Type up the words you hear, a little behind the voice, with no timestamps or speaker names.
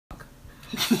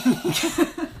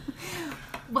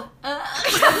What? You're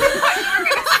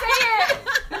gonna say it.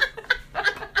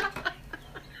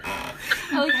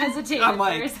 I hesitated. I'm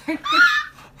like, for a second.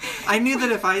 I knew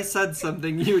that if I said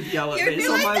something, you would yell at me,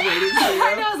 so I'm waiting for you.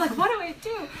 I was like, what do I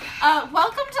do?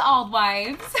 Welcome to Old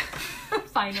Wives.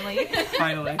 Finally.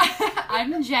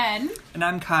 I'm Jen. And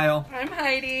I'm Kyle. I'm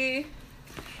Heidi.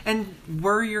 And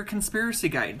we're your conspiracy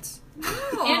guides.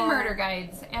 And murder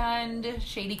guides. And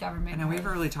shady government. I know we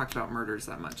haven't really talked about murders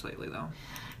that much lately, though.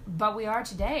 But we are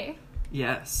today.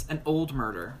 Yes, an old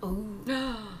murder. Ooh.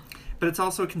 But it's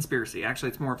also a conspiracy. Actually,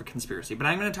 it's more of a conspiracy. But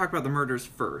I'm going to talk about the murders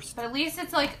first. But at least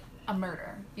it's like a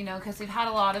murder, you know, because we've had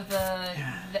a lot of the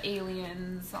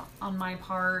aliens on my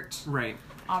part. Right.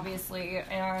 Obviously.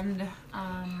 And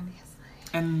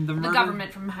the murder... the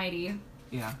government from Heidi.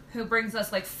 Yeah. Who brings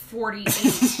us like 48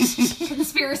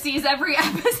 conspiracies every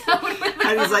episode.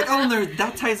 Heidi's like, oh, no,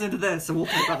 that ties into this, so we'll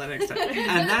talk about that next time.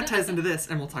 And that ties into this,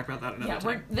 and we'll talk about that another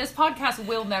time. This podcast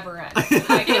will never end.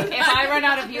 Like, if I run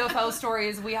out of UFO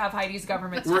stories, we have Heidi's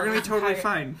government stories. We're going to be totally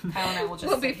fine. I don't know, we'll just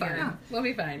We'll be sit here fine. We'll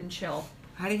be fine. and chill.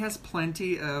 Heidi has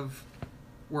plenty of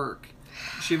work.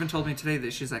 She even told me today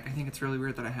that she's like, I think it's really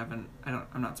weird that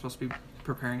I'm not supposed to be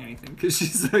preparing anything because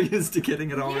she's so used to getting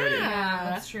it already.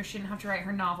 Yeah, that's true. She didn't have to write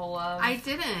her novel of... I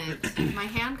didn't. My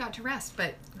hand got to rest,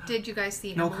 but did you guys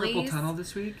see No Emily's carpal tunnel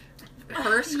this week?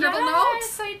 her scribble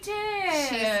Yes, notes? I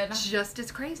did. She's just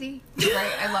as crazy.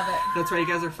 Right, I love it. That's why you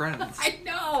guys are friends. I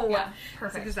know. Yeah, That's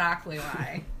perfect. exactly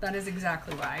why. That is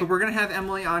exactly why. But we're going to have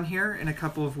Emily on here in a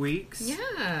couple of weeks.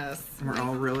 Yes. And we're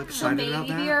all real So excited about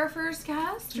maybe that. our first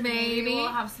cast? Or maybe Maybe. we'll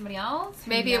have somebody else? Who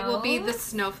Maybe it will be the knows?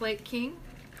 Snowflake King.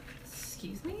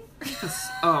 Excuse me?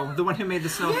 Oh, the one who made the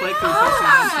snowflake that was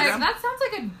Oh, posted on Instagram? that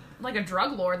sounds like a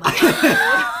drug lord. Like,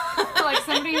 like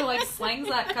somebody who like slangs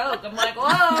that coke. I'm like,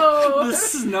 whoa. The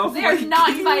snowflake They're not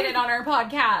king? invited on our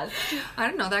podcast. I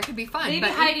don't know. That could be fun. Maybe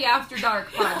but Heidi After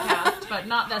Dark podcast, but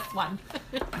not this one.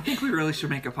 I think we really should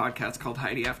make a podcast called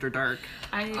Heidi After Dark.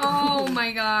 Oh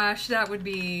my gosh, that would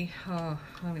be. Oh,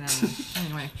 I mean, I don't know.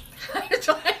 Anyway, I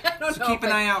don't So know. keep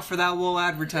an eye out for that. We'll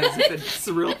advertise if it's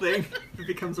a real thing. If it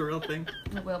becomes a real thing.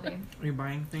 It will be. Are you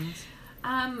buying things?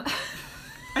 I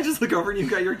I just look over and you've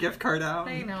got your gift card out.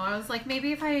 know. I was like,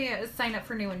 maybe if I sign up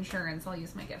for new insurance, I'll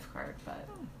use my gift card. But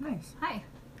Nice. hi,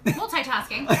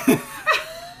 multitasking.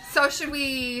 So should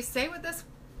we say what this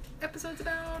episode's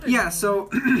about? Yeah, so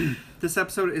this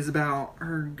episode is about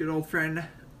her good old friend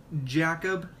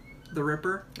Jacob the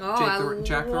Ripper. Oh,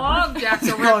 Jack the love Ripper. Jack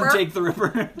the Call him Ripper. Jake the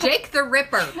Ripper. Jake the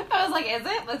Ripper. I was like, is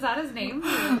it? Was that his name?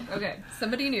 Okay.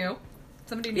 Somebody knew.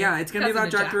 Yeah, it's going to be Cousin about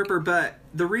to Jack the Ripper, but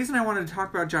the reason I wanted to talk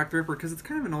about Jack the Ripper, because it's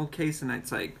kind of an old case, and it's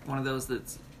like one of those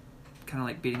that's kind of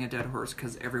like beating a dead horse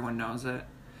because everyone knows it.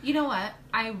 You know what?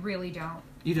 I really don't.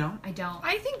 You don't? I don't.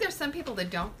 I think there's some people that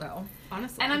don't, though.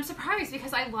 Honestly. And I'm surprised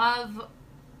because I love,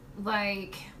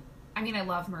 like, I mean, I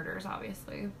love murders,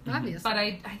 obviously. Obviously. But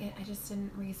I just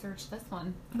didn't research this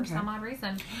one for Okay. some odd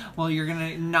reason. Well, you're going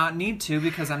to not need to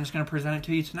because I'm just going to present it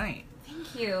to you tonight.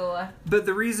 Thank you. But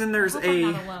the reason there's I hope I'm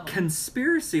a not alone.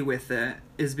 conspiracy with it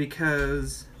is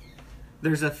because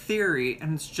there's a theory,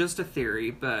 and it's just a theory,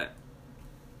 but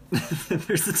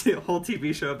there's a whole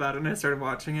TV show about it, and I started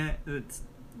watching it, and it's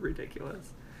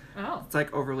ridiculous. Oh. It's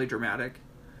like overly dramatic,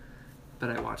 but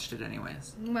I watched it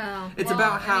anyways. Well, It's Well,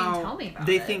 about I mean, how tell me about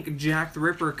they it. think Jack the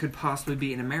Ripper could possibly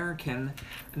be an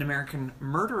American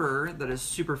murderer that is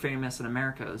super famous in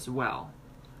America as well,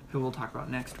 who we'll talk about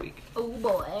next week. Oh,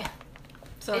 boy.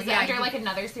 so Is it under, like,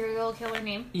 another serial killer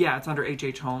name? Yeah, it's under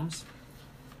H.H. Holmes.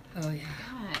 Oh yeah.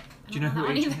 God. Do you know who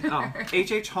H.H.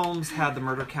 H.H. Holmes had the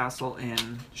murder castle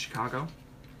in Chicago?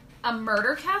 A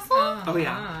murder castle? Oh,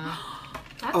 yeah.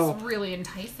 That's Oh. really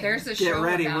enticing. There's a Get show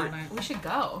ready, about we're- it. We should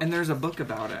go. And there's a book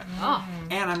about it. Oh,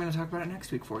 And I'm going to talk about it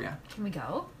next week for you. can we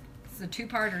go? It's a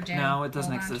two-parter, Jen. No, it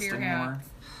doesn't Hold on to exist your anymore. hats.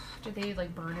 Did they,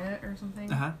 like, burn it or something?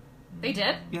 Uh-huh. They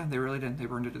did? Yeah, they really did. They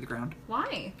burned it to the ground.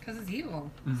 Why? Because it's evil.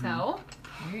 Mm-hmm. So?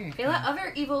 Yeah. They let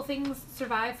other evil things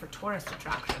survive for tourist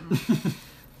attractions.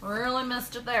 Really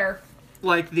missed it there.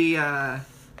 Like the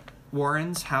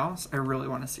Warren's house. I really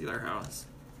want to see their house.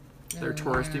 Their Oh,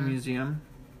 touristy yeah. museum.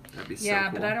 That'd be so Yeah,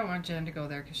 cool. but I don't want Jen to go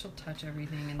there because she'll touch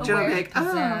everything and Jen will be Where? like, oh.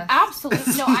 possess.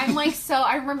 Absolutely. No, I'm like, so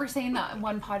I remember saying that in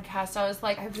one podcast. I was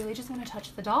like, I really just want to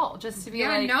touch the doll. Just to be Yeah,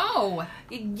 like, no.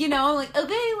 you know, like,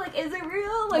 okay, like, is it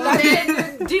real? Like, Well, I then-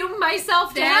 didn't doom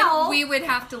myself to Then hell. we would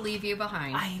have to leave you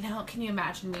behind. I know. Can you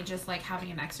imagine me just like having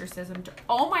an exorcism?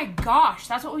 Oh my gosh,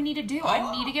 that's what we need to do.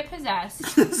 I need to get possessed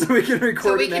So we can record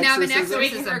So we can have an so we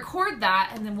can Exorcism. record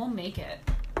that and then we'll make it.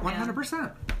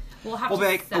 100%. We'll have We'll to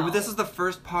be like, sell. oh, this is the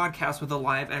first podcast with a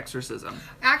live exorcism.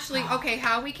 Actually, okay,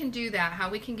 how we can do that, how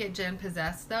we can get Jen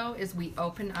possessed, though, is we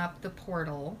open up the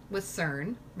portal with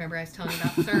CERN. Remember I was telling you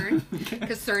about CERN?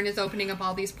 Because CERN is opening up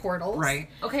all these portals. Right.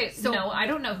 Okay, So- no, I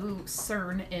don't know who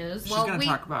CERN is. She's going to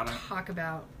talk about it. talk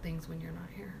about things when you're not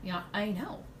here. Yeah, I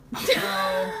know.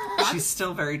 So, She's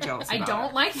still very jealous I about don't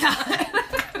it. like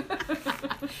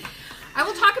that. I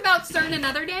will talk about CERN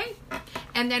another day,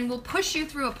 and then we'll push you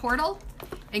through a portal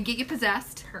and get you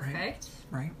possessed. Perfect.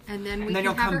 Right. And then we And then can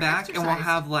you'll have come her back and we'll exercise.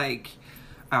 have like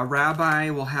a rabbi,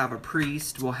 we'll have a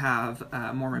priest, we'll have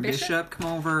a Mormon bishop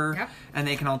come over, Yep. and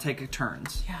they can all take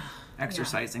turns Yeah.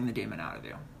 exorcising the demon out of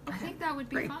you. I think that would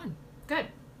be Great. fun. Good.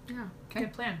 Yeah.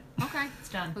 Good plan. Okay. It's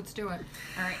done. Let's do it.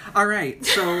 All right. All right,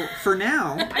 so for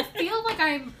now, I feel like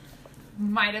I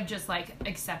might have just like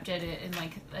accepted it in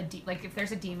like like if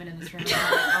there's a demon in this room, I'm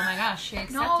like, oh my gosh, she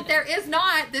accepted No, it. there is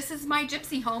not. This is my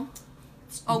gypsy home.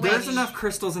 Oh, wait. there's enough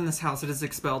crystals in this house. It has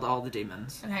expelled all the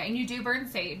demons. Okay, and you do burn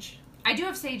sage. I do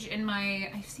have sage in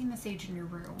my. I've seen the sage in your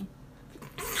room.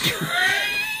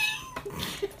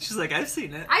 She's like, I've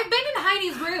seen it. I've been in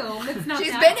Heidi's room. It's not.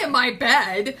 She's that been in my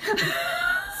bed.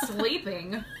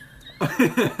 sleeping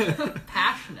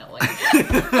passionately.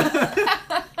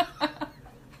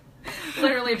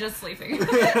 Literally just sleeping.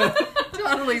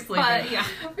 Totally sleeping. But yeah.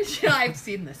 I've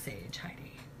seen the sage,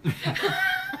 Heidi.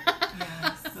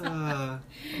 Yes. Oh,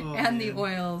 And the man.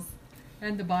 oils.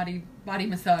 And the body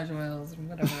massage oils and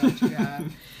whatever else you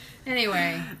have.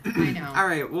 Anyway, I know. All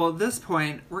right, well, at this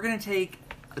point, we're going to take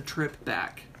a trip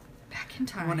back. Back in I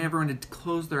time. want everyone to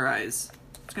close their eyes.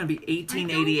 It's going to be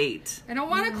 1888. I don't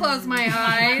want to close my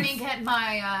Let me eyes. get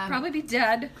my Probably be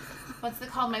dead. what's it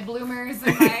called? My bloomers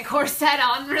and my corset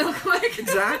on real quick.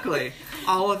 Exactly.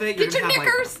 All of it. You're Get your gonna have,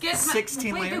 knickers. Like Get my,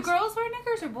 16 wait, layers. do girls wear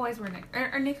knickers or boys wear knickers?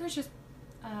 Are knickers just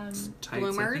Tights, I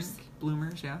Bloomers? think.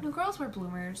 Bloomers, yeah. no, girls wear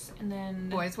bloomers and then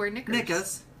Boys wear knickers.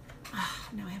 Knickers.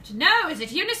 Now I have to know, is it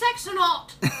unisex or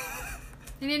not?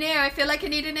 No, I feel like I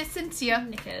need an essentia.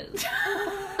 Knickers.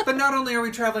 But not only are we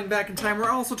traveling back in time, we're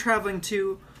also traveling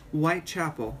to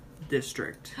Whitechapel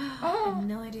District. I have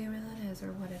no idea where that is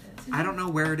or what it is. I don't know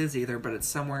where it is either, but it's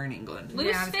somewhere in England. Yeah, I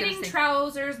was gonna Loose-fitting say-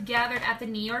 trousers gathered at the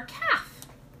knee or calf.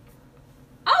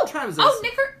 Oh! Trousers. Oh,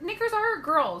 knickers are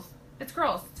girls. It's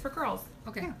girls. It's for girls.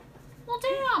 Okay. Yeah. Well,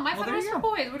 damn. I Well, thought it there was you for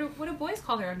go. boys. What do boys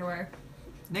call their underwear?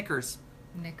 Knickers.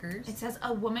 Knickers. It says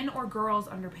a woman or girl's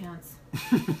underpants.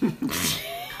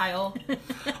 Kyle.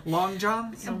 Long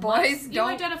johns? And Unless boys you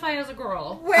don't- identify as a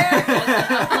girl. Where?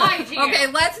 Apply to you. Okay,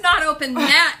 let's not open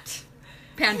that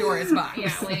Pandora's box.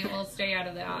 Yeah, we'll stay out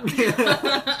of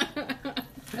that.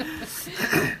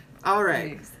 All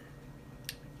right.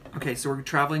 Okay, so we're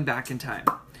traveling back in time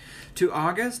to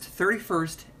August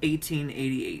 31st,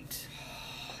 1888.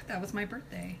 That was my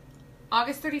birthday.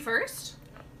 August 31st?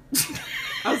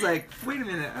 I was like, wait a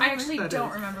minute. I actually don't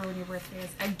don't remember when your birthday is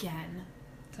again.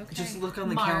 It's okay. Just look on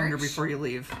the March. calendar before you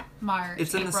leave. March.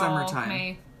 It's in the April, summertime.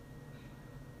 May.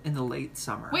 In the late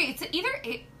summer. Wait, it's either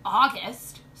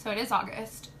August, so it is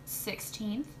August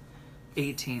 16th.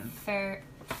 18th. Fair.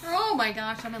 Oh my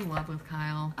gosh, I'm in love with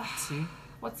Kyle. See?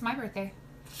 What's my birthday?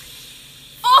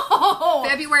 Oh!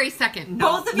 February 2nd.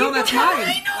 No, Both of no, you that's know- mine.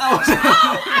 I know.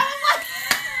 Oh.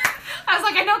 I was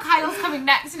like, I know Kyle's coming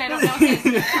next, and I don't know his.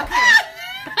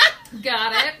 Okay.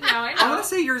 Got it. Now I know. I want to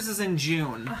say yours is in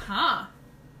June. Uh-huh.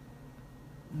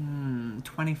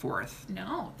 24th.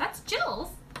 No, that's Jill's.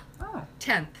 Oh.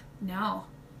 10th. No.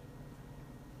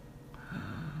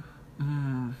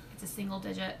 Mm. It's a single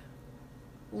digit.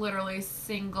 Literally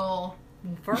single.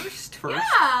 First? First?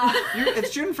 Yeah.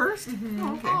 It's June 1st?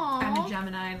 Oh, okay. I'm a Aww.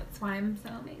 Gemini. That's why I'm so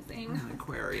amazing. I'm an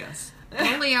Aquarius.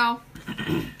 Oh, Leo.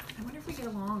 I wonder if we get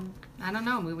along. I don't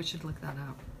know. Maybe we should look that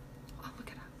up. I'll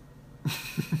look it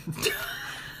up.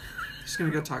 She's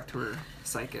gonna go talk to her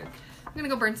psychic. I'm gonna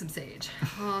go burn some sage.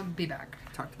 I'll be back.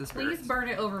 Talk to the Please spirits. burn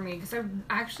it over me, because I'm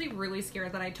actually really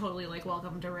scared that I totally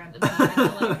welcomed a random demon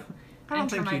to I don't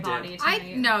enter think my you did. body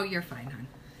tonight. No, you're fine, hon.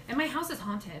 And my house is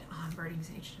haunted. Oh, I'm burning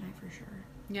sage tonight for sure.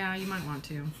 Yeah, you might want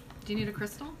to. Do you need a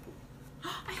crystal?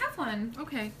 I have one.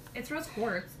 Okay. It's rose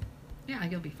quartz. Yeah,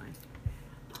 you'll be fine.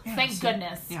 Yeah, Thank see?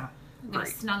 goodness. Yeah. I'm gonna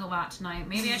Great. snuggle that tonight.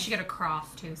 Maybe I should get a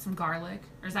cross too. Some garlic.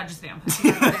 Or is that just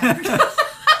vampire?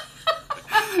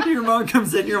 Your mom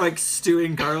comes in, you're like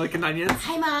stewing garlic and onions.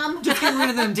 Hi, Mom. Just get rid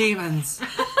of them demons.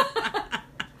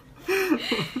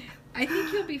 I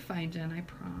think you'll be fine, Jen. I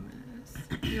promise.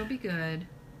 You'll be good.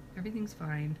 Everything's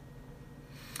fine.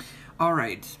 All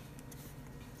right.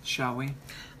 Shall we?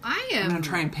 I I'm am. gonna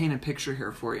try and paint a picture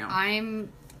here for you.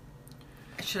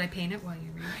 Should I paint it while you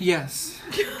read? Yes.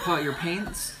 Pull out your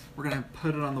paints. We're gonna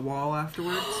put it on the wall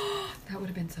afterwards. That would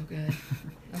have been so good.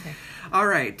 Okay. All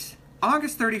right.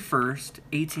 August 31st,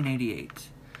 1888.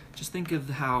 Just think of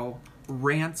how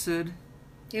rancid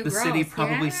Ew, the gross. city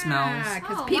probably smells.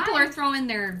 Because Oh, people why? are throwing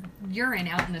their urine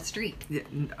out in the street. Yeah,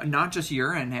 not just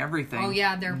urine, everything. Oh,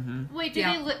 yeah, they're... Wait, did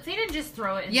Yeah. they didn't just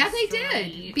throw it in Yeah, the they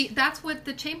street. did. That's what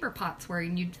the chamber pots were.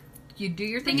 And you do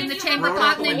your thing But in the then you chamber throw it pot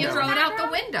out and the then you window. throw it out the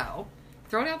Background? window.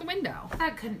 Throw it out the window.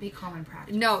 That couldn't be common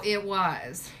practice. No, it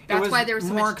was. It That's was why there was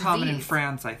so more much common in disease.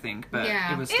 France, I think, but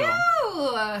Yeah. it was Ew!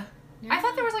 still. I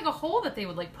thought there was like a hole that they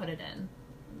would like put it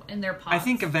in their pots. I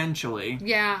think eventually.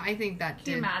 Yeah, I think that Can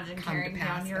did you imagine come carrying to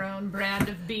pass. down your own brand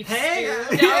of beef Hey,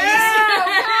 stew?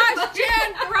 Oh, gosh,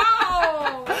 Jen,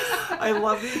 gross! I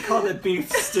love that you called it beef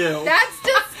stew. That's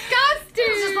disgusting!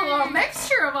 It's just a little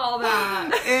mixture of all that.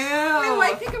 Ew. Ew,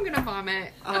 I think I'm gonna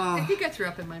vomit. Oh. I think I threw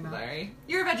up in my mouth. Sorry.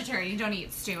 You're a vegetarian. You don't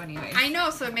eat stew anyway. I know,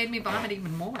 so it made me vomit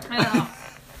even more. I know.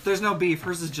 There's no beef.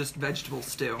 Hers is just vegetable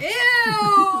stew.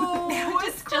 Ew! It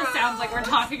just sounds like we're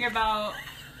talking about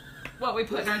what we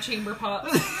put in our chamber pot.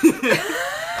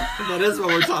 That is what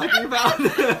we're talking about.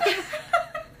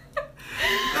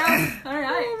 All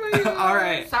right. All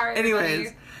right. Sorry. Anyways,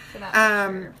 everybody, for that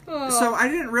picture. so I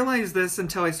didn't realize this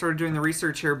until I started doing the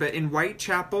research here, but in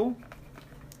Whitechapel,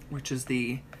 which is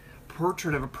the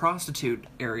portrait of a prostitute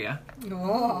area,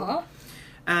 Aw.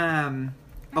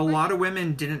 a lot of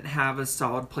women didn't have a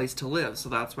solid place to live, so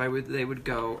that's why they would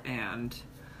go and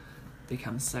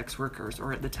become sex workers,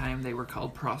 or at the time they were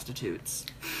called prostitutes.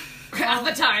 At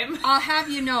the time. I'll have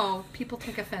you know, people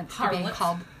take offense to being Harlots.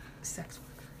 called sex workers.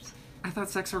 I thought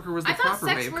sex worker was the I thought proper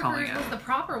way sex of calling workers it. was the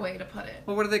proper way to put it.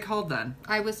 Well, what are they called then?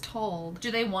 I was told.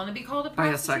 Do they want to be called a By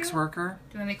prostitute? a sex worker?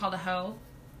 Do they called a hoe?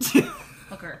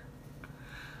 Hooker.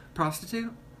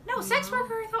 Prostitute? No, sex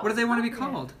worker. I thought What do was they want to be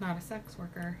appropriate. called? Not a sex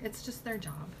worker. It's just their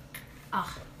job.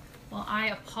 Ah, well, I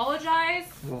apologize.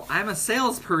 Well, I'm a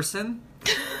salesperson,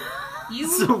 You.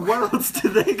 so what else do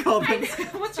they call them?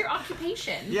 What's your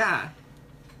occupation? Yeah.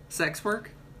 Sex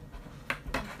work?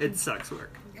 It's sex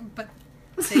work. But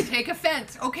they take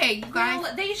offense. Okay, you guys.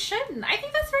 Well, they shouldn't. I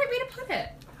think that's the right way to put it.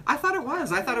 I thought it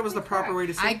was. I thought it was the proper way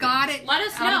to say I got things. it Let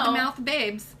us out of the know. mouth of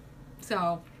babes.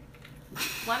 So.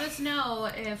 Let us know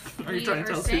if Are you we trying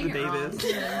to are tell us who saying the it babe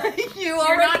wrong. is? You We're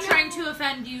already not know. trying to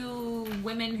offend you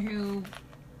women who...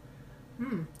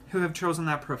 Who have chosen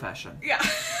that profession. Yeah.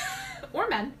 Or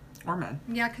men. Or men.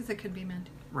 Yeah, because it could be meant.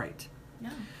 Right. No.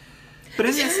 But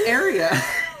in this area,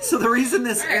 so the reason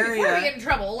this All right, before we get area... in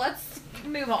trouble, let's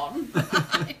move on.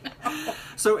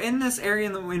 So in this area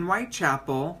in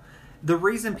Whitechapel, the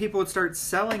reason people would start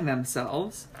selling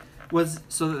themselves was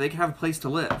so that they could have a place to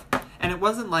live. And it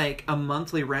wasn't like a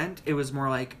monthly rent, it was more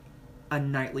like a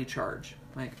nightly charge.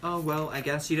 Like, oh, well, I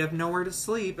guess you'd have nowhere to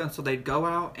sleep, and so they'd go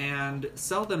out and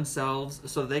sell themselves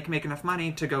so that they can make enough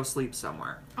money to go sleep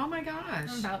somewhere. Oh my gosh.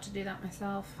 I'm about to do that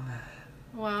myself.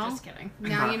 Well, Just kidding.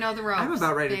 now you know the ropes. I'm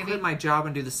about ready baby. to quit my job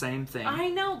and do the same thing. I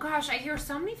know, gosh, I hear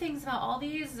so many things about all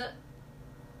these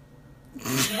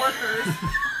workers.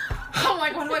 I'm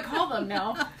like, what do I call them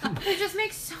now? They just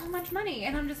make so much money,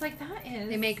 and I'm just like, that is...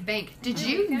 They make bank. Did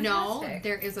Really you know fantastic.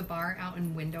 there is a bar out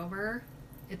in Windover?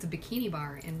 It's a bikini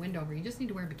bar in Windover. You just need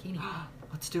to wear a bikini.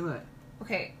 Let's do it.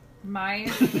 Okay, my...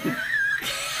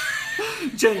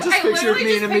 Jen just I pictured literally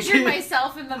me just in a pictured bikini.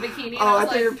 myself in the bikini, and Oh, I I was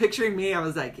thought like, you were picturing me. I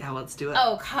was like, yeah, let's do it.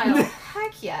 oh, Kyle,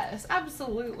 heck yes,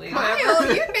 absolutely.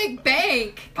 Kyle, you'd make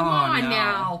bank. Come Oh, on no.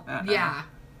 now. Yeah.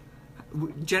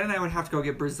 Jen and I would have to go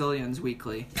get Brazilians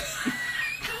weekly.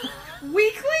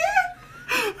 Weekly?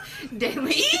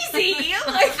 Daily. Easy,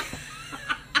 like...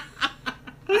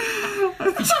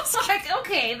 like,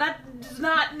 okay, that's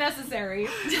not necessary.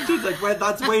 She's like, well,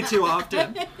 that's way too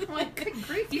often. Like, Good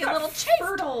grief, you you got little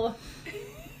fertile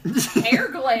hair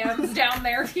glands down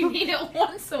there if you need it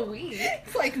once a week.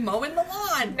 It's like mowing the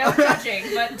lawn. No judging,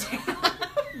 but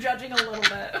judging a little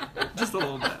bit. Just a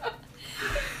little bit.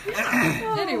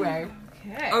 Anyway.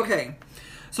 Okay. Okay,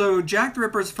 so Jack the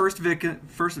Ripper's first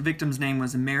victim's name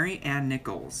was Mary Ann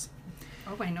Nichols.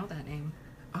 Oh, I know that name.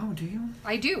 Oh, do you?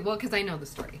 I do. Well, because I know the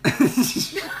story.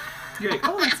 You're like,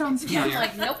 oh, that sounds Yeah, I'm familiar.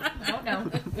 like, nope, I don't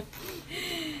know.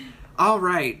 All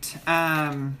right.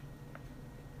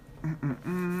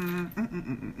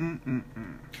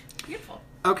 Beautiful.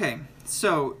 Okay,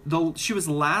 so she was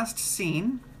last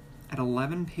seen at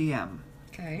 11 p.m.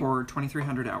 Okay. or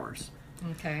 2300 hours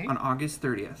Okay. on August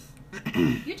 30th.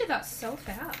 You did that so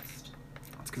fast.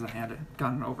 That's because I had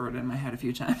gone over it in my head a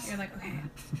few times. You're like, okay,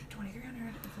 2300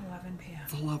 is 11 p.m.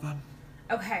 It's 11.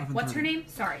 Okay, what's her 11:30. name?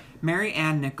 Sorry. Mary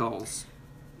Ann Nichols.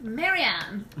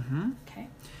 Marianne. Mm-hmm. Okay.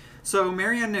 So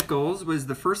Mary Ann Nichols was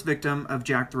the first victim of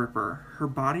Jack the Ripper. Her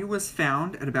body was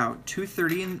found at about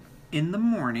 2:30 in the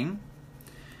morning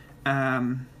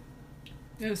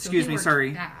Excuse me,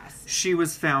 sorry. She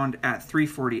was found at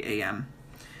 3:40 a.m.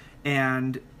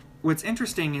 And what's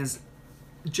interesting is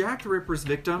Jack the Ripper's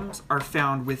victims are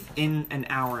found within an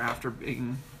hour after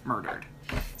being murdered.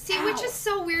 See, which is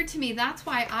so weird to me. That's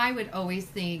why I would always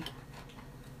think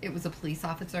it was a police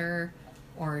officer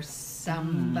or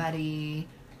somebody.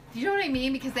 You know what I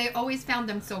mean? Because they always found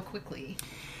them so quickly.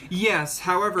 Yes,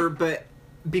 however, but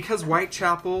because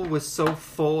Whitechapel was so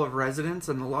full of residents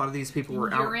and a lot of these people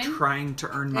were out trying to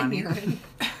earn money,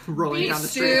 rolling down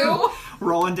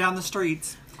the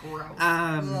streets.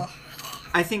 Gross.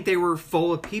 I think they were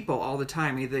full of people all the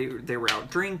time. They were out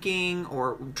drinking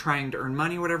or trying to earn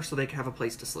money or whatever so they could have a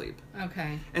place to sleep.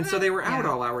 Okay. And so they were out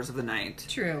all hours of the night.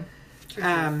 True.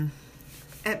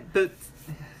 But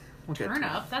we'll Turn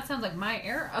up. That sounds like my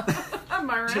era. Am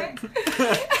I right?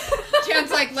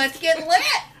 Jen's like, let's get lit.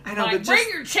 I know, like, but bring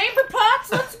your chamber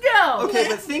pots. Let's go. Okay,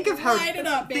 but think of how light it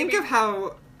up, baby. think of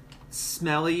how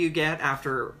smelly you get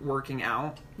after working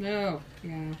out. No.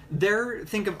 Yeah.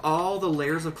 Think of all the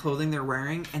layers of clothing they're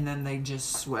wearing, and then they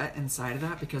just sweat inside of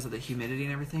that because of the humidity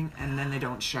and everything, and then they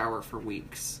don't shower for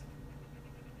weeks.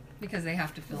 Because they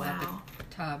have to fill up the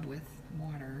tub with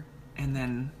water. And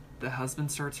then the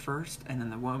husband starts first, and then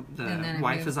the then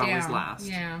wife is always last.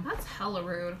 Yeah. That's hella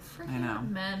rude. I know. Freaking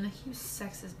men, you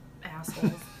sexist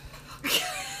assholes.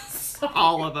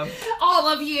 All of them. All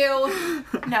of you.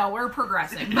 No, we're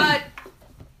progressing, but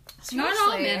Not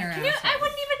all men are assholes. I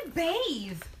wouldn't even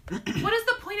bathe. What is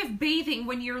the point of bathing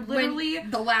when you're literally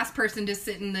the last person to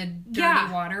sit in the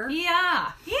dirty water?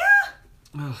 Yeah.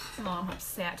 Ugh. Oh, I'm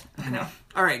upset. I know.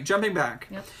 All right, jumping back.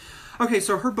 Yep. Okay,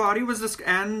 so her body was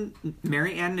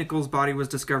Mary Ann Nichols' body was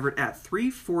discovered at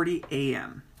 3:40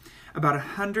 a.m., about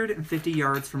 150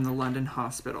 yards from the London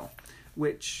hospital,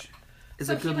 which is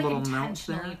a good little note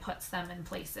there. Intentionally puts them in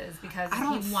places because I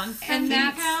don't he wants and them to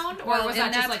that's- be found, or well, was and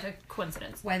that just that's- like a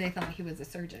coincidence? Why they thought he was a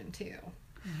surgeon too.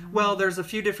 Well, there's a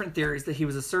few different theories that he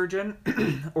was a surgeon,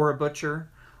 or a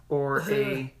butcher, or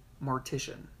a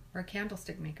mortician. Or a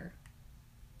candlestick maker.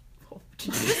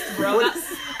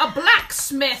 A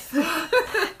blacksmith.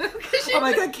 Oh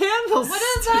my god, candles! What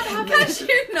does that have? Because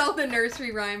you know the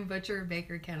nursery rhyme, butcher,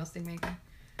 baker, candlestick maker.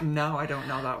 No, I don't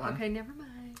know that one. Okay, never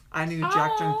mind. I knew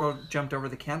Jack jumped over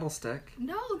the candlestick.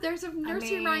 No, there's a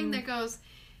nursery rhyme that goes,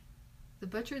 the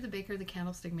butcher, the baker, the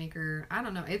candlestick maker. I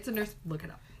don't know. It's a nurse. Look it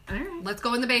up. All right. Let's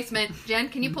go in the basement. Jen,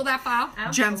 can you pull that file?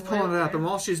 Jen's pulling it up, and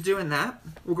while she's doing that,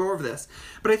 we'll go over this.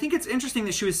 But I think it's interesting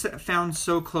that she was found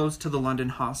so close to the London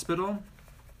hospital,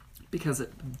 because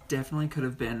it definitely could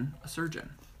have been a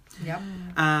surgeon. Yep.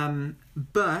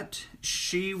 But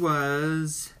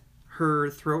her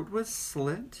throat was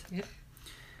slit. Yep.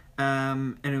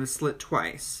 And it was slit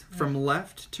twice, from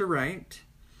left to right.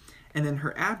 And then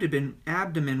her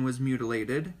abdomen was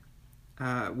mutilated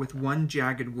with one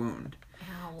jagged wound.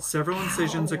 Ow. Several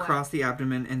incisions across the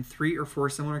abdomen and 3 or 4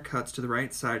 similar cuts to the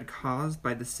right side caused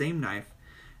by the same knife,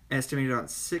 estimated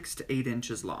about 6 to 8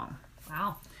 inches long.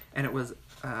 Wow. And it was,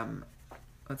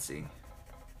 let's see,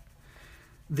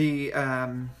 the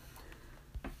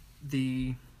what do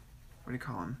you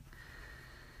call him?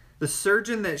 The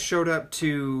surgeon that showed up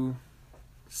to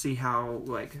see how,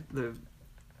 like,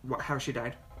 how she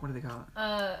died. What do they call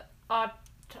it?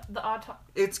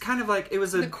 It's kind of like, it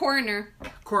was The coroner.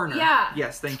 Coroner. Yeah.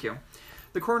 Yes, thank you.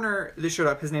 The coroner that showed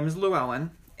up, his name is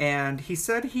Llewellyn, and he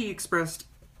said he expressed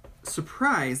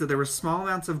surprise that there were small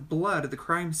amounts of blood at the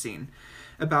crime scene,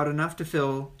 about enough to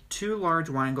fill 2 large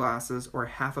wine glasses or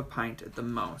half a pint at the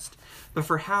most. But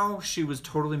for how she was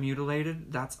totally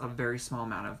mutilated, that's a very small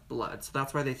amount of blood. So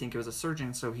that's why they think it was a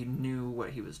surgeon, so he knew what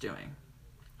he was doing.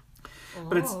 Oh.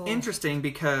 But it's interesting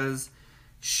because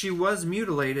she was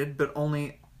mutilated, but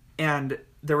only... And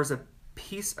there was a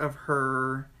piece of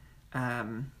her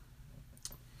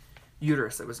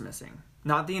uterus that was missing.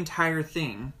 Not the entire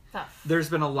thing. There's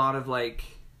been a lot of, like,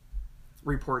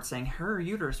 reports saying her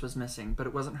uterus was missing, but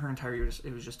it wasn't her entire uterus.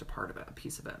 It was just a part of it, a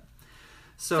piece of it.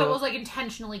 So it was, like,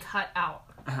 intentionally cut out.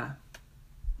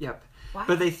 Yep. Wow.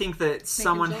 But they think that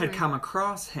someone had come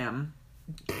across him.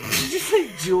 Did you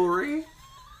say jewelry?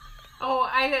 Oh,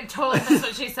 I totally missed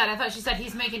what she said. I thought she said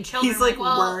he's making children. He's like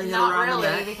well, wearing it not around the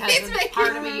really, neck. because it's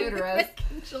part of a uterus.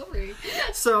 Jewelry.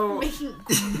 So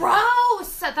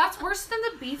Gross! That's worse than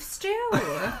the beef stew.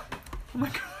 Oh my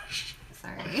gosh.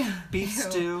 Sorry. Beef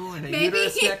stew and a Maybe.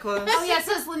 uterus necklace. Oh yeah, it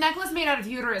says the necklace made out of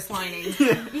uterus lining.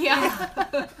 Yeah.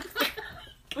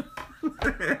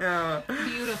 Yeah.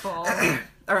 Beautiful.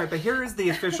 All right, but here is the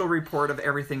official report of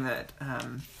everything that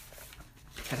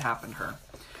had happened to her.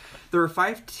 There were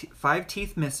 5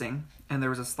 teeth missing, and there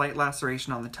was a slight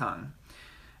laceration on the tongue.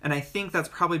 And I think that's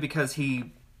probably because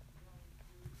he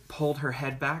pulled her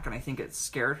head back, and I think it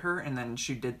scared her, and then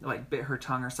she did, like, bit her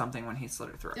tongue or something when he slit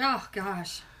her throat. Oh,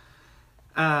 gosh.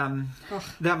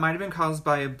 That might have been caused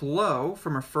by a blow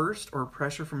from a first or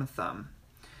pressure from a thumb.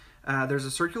 There's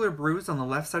a circular bruise on the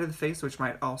left side of the face, which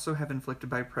might also have inflicted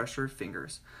by pressure of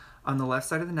fingers. On the left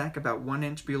side of the neck, about 1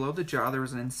 inch below the jaw, there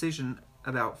was an incision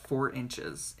about 4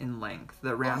 inches in length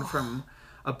that ran from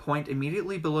a point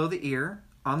immediately below the ear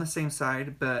on the same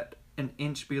side, but an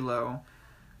inch below,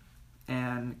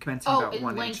 and commencing about in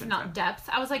 1 length, inch. not depth.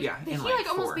 I was like, Yeah, he in like length,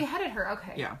 almost 4. beheaded her.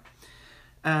 Okay. Yeah.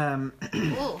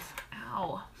 Oof.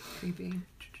 Ow. Creepy.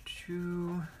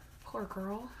 Poor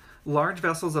girl. Large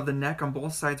vessels of the neck on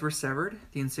both sides were severed.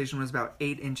 The incision was about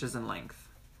 8 inches in length.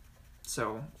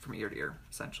 So, from ear to ear,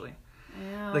 essentially.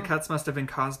 Yeah. The cuts must have been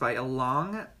caused by a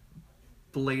long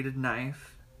bladed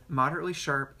knife, moderately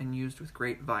sharp and used with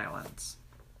great violence.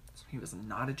 So he was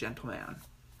not a gentleman.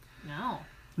 No.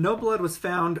 No blood was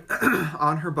found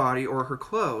on her body or her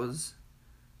clothes,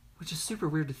 which is super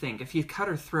weird to think. If he had cut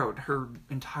her throat, her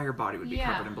entire body would be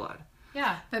covered in blood.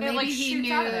 Yeah. But It, maybe like, he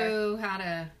shoots out of there. knew how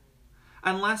to...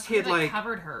 Unless he had, Like, like,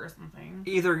 covered her or something.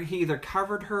 he either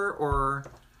covered her or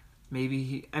maybe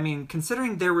he... I mean,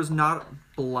 considering there was not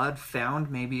blood found,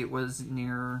 maybe it was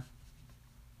near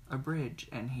a bridge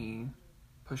and he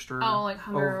pushed her... Oh, like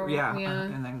hung her over, yeah, yeah.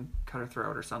 and then cut her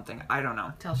throat or something. I don't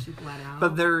know. Till she bled out.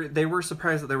 But they were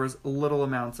surprised that there was little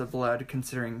amounts of blood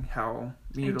considering how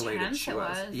mutilated Intense she it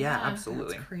was. was, Yeah, yeah.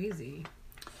 absolutely. That's crazy.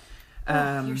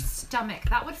 Your stomach.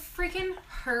 That would freaking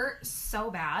hurt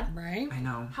so bad. Right? I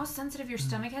know. How sensitive your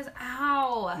stomach is.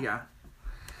 Ow. Yeah.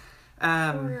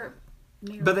 Poor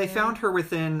But they Mary. found her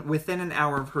within an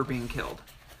hour of her being killed.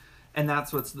 And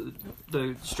that's what's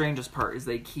the strangest part, is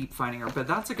they keep finding her. But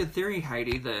that's a good theory,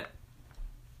 Heidi, that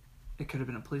it could have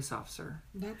been a police officer.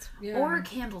 That's... Yeah. Or a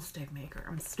candlestick maker.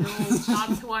 I'm still not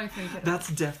who I think it is. That's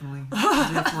definitely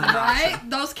not. Right?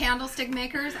 Those candlestick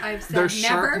makers, I've said They're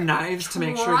never sharp knives to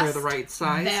make sure they're the right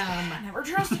size. them. Never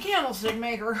trust a candlestick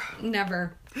maker.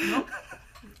 Never. Nope.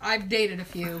 I've dated a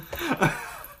few.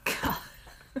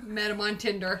 Met them on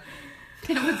Tinder.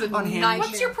 It was a On Hinge. nightmare.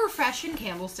 What's your profession,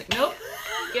 candlestick? Nope.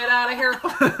 Get out of here.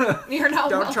 You're not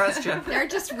Don't welcome. trust you. They're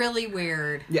just really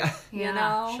weird. Yeah. Yeah,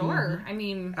 know? sure. I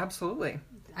mean, Absolutely.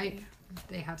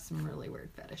 They have some really weird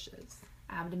fetishes.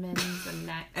 abdomens and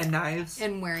necks. And knives.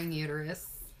 And wearing uterus.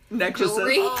 Necklaces.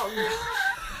 Jewelry.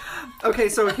 Okay,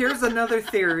 so here's another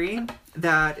theory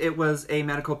that it was a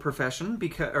medical profession,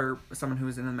 or someone who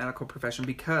was in the medical profession,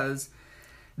 because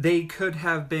they could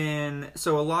have been...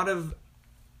 So a lot of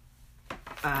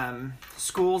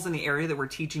schools in the area that were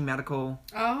teaching medical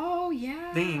Oh,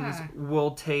 yeah. things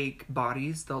will take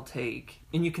bodies,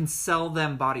 and you can sell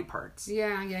them body parts.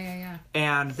 Yeah.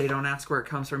 And they don't ask where it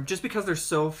comes from, just because they're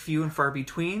so few and far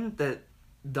between that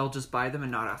they'll just buy them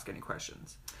and not ask any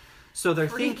questions. So they're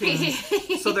thinking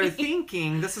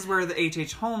this is where the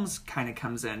H.H. Holmes kind of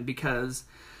comes in, because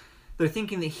they're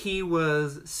thinking that he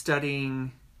was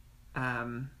studying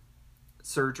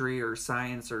surgery or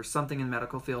science or something in the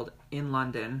medical field in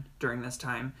London during this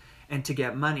time, and to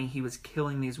get money he was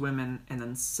killing these women and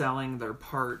then selling their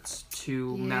parts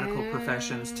to medical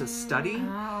professions to study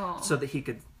so that he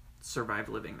could survive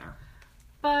living there.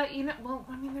 But,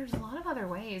 there's a lot of other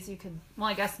ways you could... Well,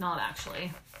 I guess not,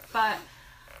 actually. But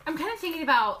I'm kind of thinking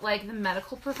about, like, the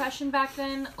medical profession back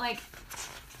then. Like,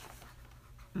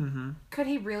 could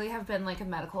he really have been, like, a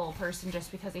medical person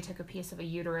just because he took a piece of a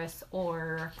uterus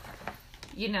or...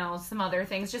 some other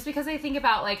things, just because I think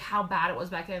about, like, how bad it was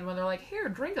back then when they're like, here,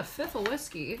 drink a fifth of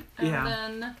whiskey, and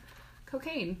then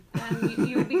cocaine, and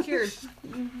you would be cured.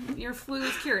 Your flu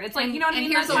is cured. It's like, you know what I mean?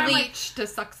 And here's That's a why I'm leech to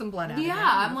suck some blood out of it.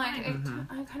 I'm like,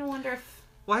 I kind of wonder if...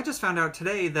 Well, I just found out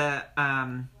today that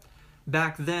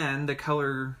back then the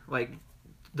color, like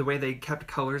the way they kept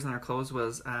colors in their clothes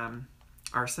was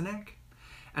arsenic,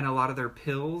 and a lot of their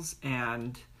pills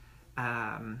and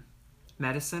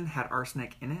medicine had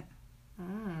arsenic in it.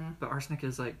 But arsenic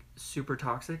is like super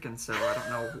toxic, and so I don't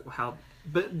know how.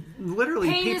 But literally,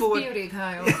 Pain people is would. beauty,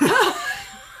 Kyle.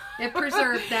 It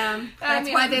preserved them. That's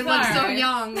mean, why they look so sorry.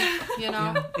 young,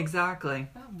 Yeah, exactly.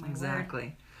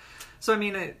 Exactly. So I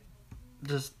mean, it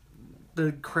just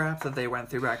the crap that they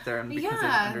went through back there, and because they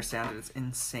didn't understand it, it's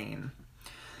insane.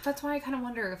 That's why I kind of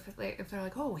wonder if they're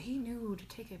like, oh, he knew to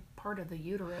take a part of the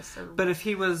uterus, or... But if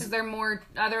he was... Is there more,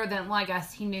 other than, well, I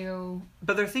guess he knew...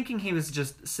 But they're thinking he was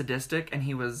just sadistic, and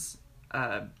he was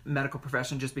a medical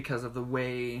profession just because of the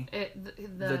way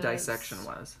the dissection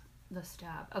was. The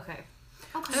stab. Okay.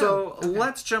 So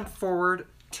let's jump forward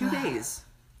 2 days.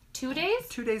 2 days?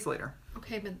 2 days later.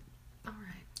 Okay, but... All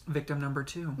right. Victim number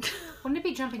 2. Wouldn't it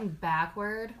be jumping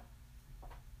backward?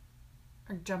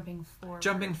 Or jumping forward.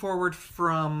 Jumping forward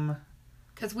from...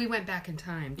 Because we went back in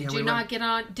time. Did Yeah, you we not went- get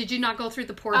on? Did you not go through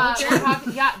the portal?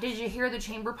 Yeah, did you hear the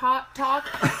chamber pot talk?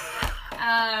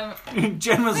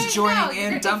 Jen was Wait, joining no, in,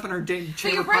 you're- dumping her So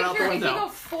chamber you're pot right out here. the If you go window.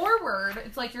 forward,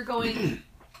 it's like you're going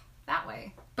that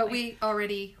way. But we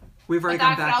already We've already But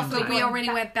gone that back could in also time. we Going already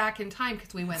back. went back in time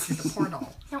because we went through the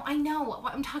portal. No, I know.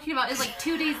 What I'm talking about is like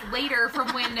 2 days later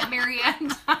from when Marianne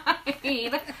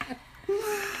died.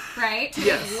 Right? 2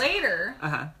 Yes. days later.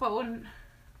 Uh-huh. But when...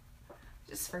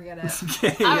 Just forget it.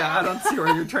 Okay, yeah, I don't see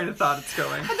where your train of thought is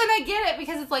going. But then I get it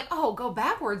because it's like, oh, go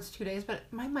backwards 2 days. But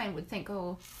my mind would think,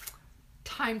 oh...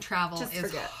 Time travel Just is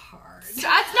forget. hard. That's not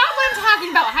what I'm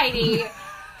talking about, Heidi.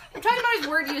 I'm talking about his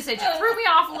word usage. It threw me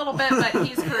off a little bit, but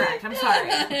he's correct. I'm sorry.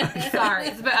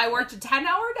 Sorry. But I worked a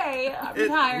 10-hour day. I'm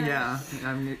tired. Yeah,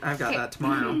 I've got that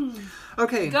tomorrow.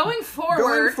 Okay. Going forward.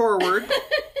 Going forward,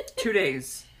 2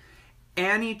 days.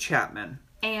 Annie Chapman.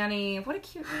 Annie. What a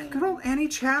cute name. Good old Annie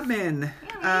Chapman.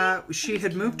 She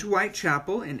had moved to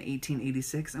Whitechapel in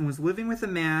 1886 and was living with a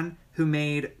man who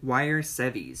made wire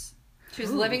sevies. She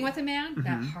was living with a man?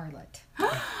 That harlot.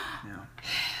 Yeah.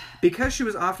 Because she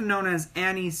was often known as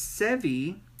Annie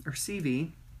Sevy, or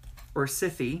Sevy, or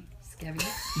Siffy, Skevy.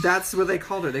 that's what they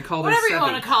called her. They called Whatever her you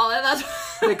want Sevy. to call it. That's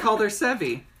They called her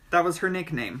Sevy. That was her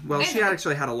nickname. Well, she Okay.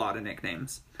 actually had a lot of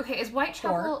nicknames. Okay, is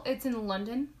Whitechapel, it's in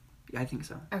London? I think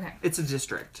so. Okay. It's a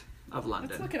district of London.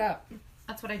 Let's look it up.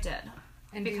 That's what I did.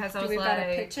 And Because do I was we got a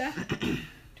like- picture? Do we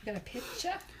got a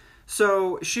picture?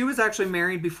 So she was actually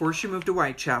married before she moved to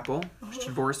Whitechapel. She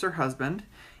divorced her husband.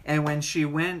 And when she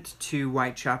went to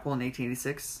Whitechapel in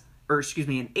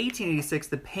 1886,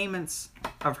 the payments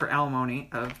of her alimony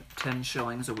of 10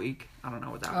 shillings a week. I don't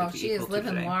know what that Oh, would be she is equal to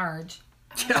living today. large.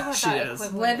 Yeah, she That is.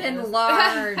 equivalent Living is.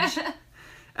 large.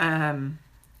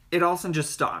 It also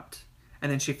just stopped.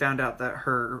 And then she found out that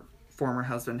her former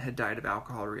husband had died of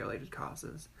alcohol-related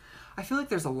causes. I feel like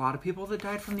there's a lot of people that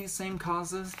died from these same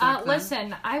causes. back then.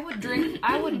 Listen, I would drink.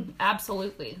 I would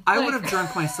absolutely. I Like, would have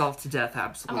drunk myself to death, I'm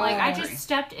absolutely. like, I just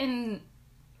stepped in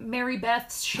Mary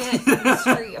Beth's shit in the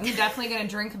street. I'm definitely gonna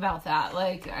drink about that.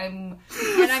 Like, I'm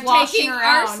And I'm sloshing taking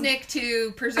around. arsenic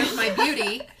to preserve my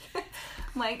beauty.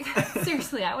 Like,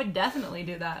 seriously, I would definitely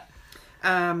do that.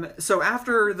 So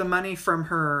after the money from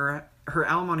her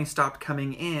alimony stopped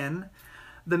coming in,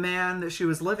 the man that she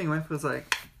was living with was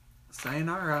like,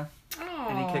 sayonara. Oh,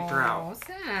 And he kicked her out.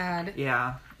 Sad.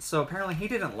 Yeah. So apparently he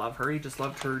didn't love her. He just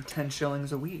loved her 10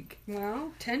 shillings a week.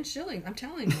 Well, 10 shillings. I'm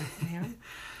telling you, man.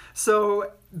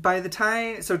 So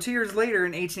 2 years later,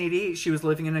 in 1888, she was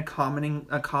living in a common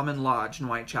lodge in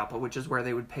Whitechapel, which is where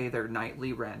they would pay their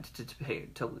nightly rent to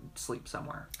sleep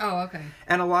somewhere. Oh, okay.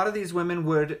 And a lot of these women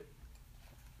would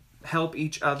help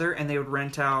each other, and they would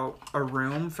rent out a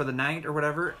room for the night or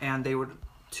whatever, and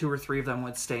 2 or 3 of them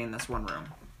would stay in this one room.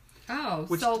 Oh,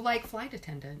 so like flight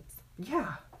attendants.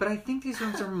 Yeah, but I think these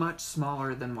rooms are much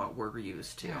smaller than what we're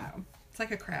used to. Yeah. It's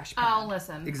like a crash pad. Oh,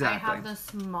 listen. Exactly. I have the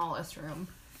smallest room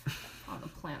on the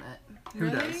planet. Who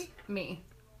Really? does? Me.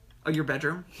 Oh, your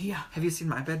bedroom? Yeah. Have you seen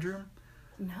my bedroom?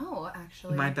 No,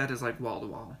 actually. My bed is like wall to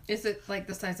wall. Is it like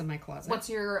the size of my closet? What's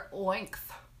your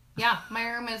length? Yeah, my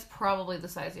room is probably the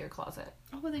size of your closet.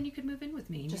 Oh, well, then you could move in with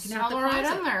me. And Just you can have the snuggle right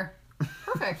closet. in there.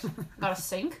 Perfect. Got a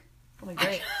sink? That'll be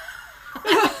great.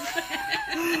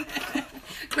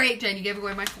 Great, Jen. You gave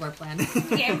away my floor plan.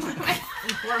 Yeah, my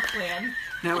floor plan.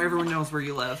 Now everyone knows where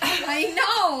you live. I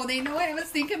know. They know I have a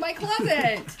sink in my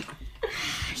closet.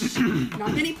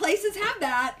 Not many places have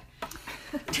that.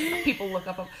 People look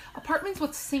up apartments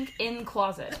with sink in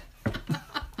closet.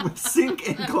 With sink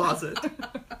in closet.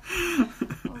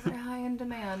 Those are high in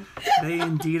demand. They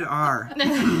indeed are.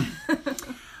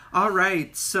 All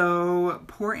right, so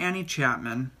poor Annie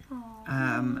Chapman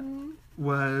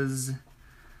was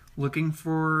looking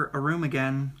for a room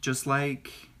again, just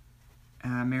like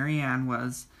Marianne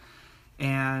was.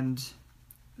 And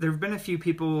there have been a few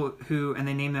people who, and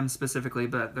they name them specifically,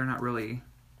 but they're not really,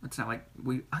 it's not like,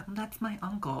 that's my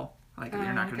uncle. Like,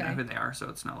 you're not going to know who they are, so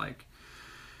it's not like...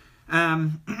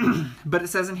 but it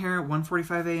says in here, at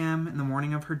 1:45 a.m. in the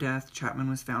morning of her death, Chapman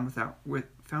was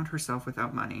found herself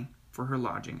without money for her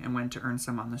lodging and went to earn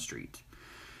some on the street.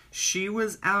 She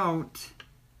was out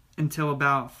until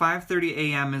about 5:30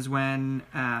 a.m. is when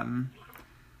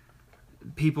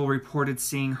people reported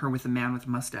seeing her with a man with a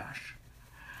mustache.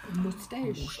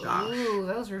 Mustache. Ooh,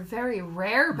 those were very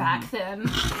rare back then.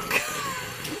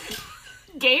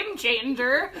 Game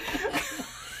changer.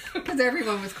 Because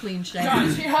everyone was clean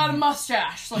shaven. She had a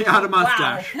mustache. Like, She had a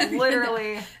mustache. Wow,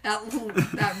 literally.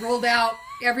 That rolled out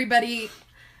everybody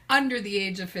under the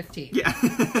age of 15. Yeah.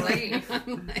 Right.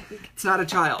 Like, It's not a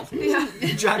child. Yeah.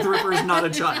 Jack the Ripper is not a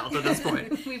child at this point.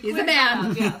 We He's a cleared that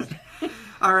man. up, yeah.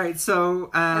 All right, so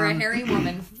or a hairy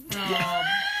woman. Oh,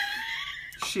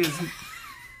 she is.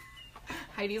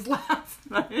 Heidi's laugh.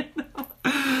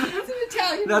 It's an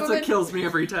Italian That's woman. what kills me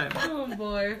every time. Oh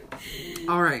boy.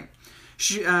 All right,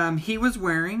 he was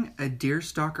wearing a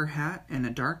deerstalker hat and a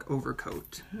dark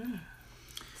overcoat.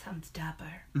 Sounds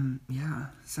dapper. Yeah,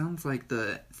 sounds like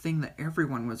the thing that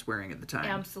everyone was wearing at the time.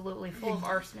 Absolutely full of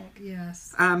arsenic.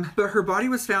 Yes. But her body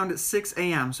was found at 6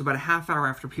 a.m., so about a half hour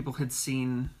after people had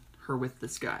seen her with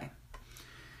this guy.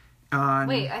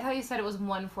 Wait, I thought you said it was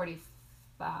 1:45.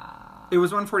 It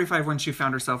was 1:45 when she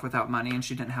found herself without money and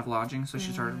she didn't have lodging, so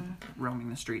she started roaming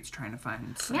the streets trying to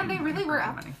find some Man, they really were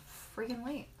up money. freaking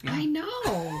late. Yeah. I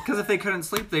know. Because if they couldn't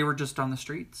sleep, they were just on the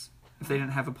streets. If they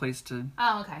didn't have a place to...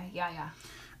 Oh, okay. Yeah.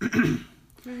 I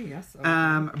guess so.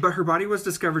 But her body was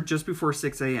discovered just before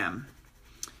 6 a.m.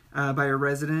 By a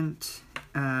resident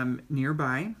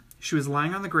nearby. She was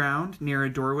lying on the ground near a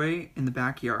doorway in the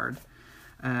backyard.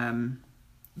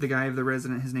 The guy of the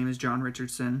resident, his name is John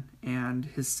Richardson, and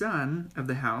his son of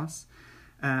the house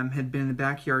had been in the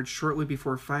backyard shortly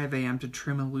before 5 a.m. to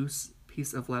trim a loose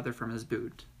piece of leather from his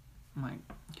boot. I'm like,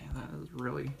 okay, that is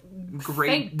really great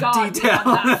Thank God detail. we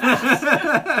got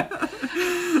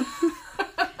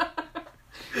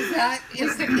that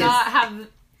Is could not have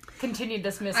continued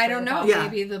this mystery. I don't know. without- Yeah.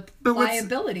 Maybe the But what's-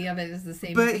 liability of it is the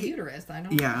same but as the he- uterus. I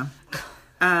don't know.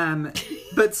 Yeah.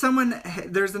 But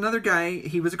there's another guy,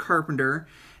 he was a carpenter,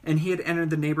 and he had entered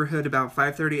the neighborhood about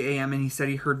 5:30 a.m. and he said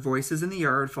he heard voices in the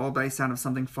yard followed by a sound of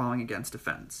something falling against a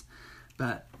fence.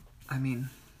 But, I mean,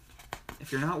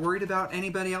 if you're not worried about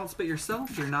anybody else but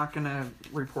yourself, you're not going to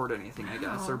report anything, I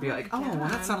guess. Or be like, oh, well,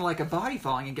 that sounded like a body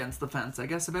falling against the fence. I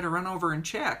guess I better run over and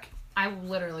check. I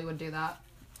literally would do that.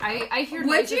 I hear Would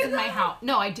noises you in my though? house.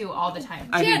 No, I do all the time.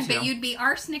 I do Jen, too. but you'd be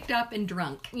arseniced up and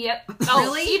drunk. Yep. Oh,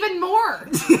 Really? even more.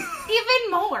 Even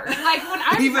more. Like when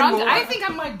I'm Even drunk, more. I think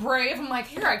I'm like brave. I'm like,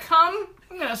 here I come.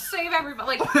 I'm gonna save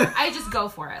everybody. Like I just go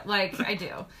for it. Like I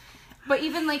do. But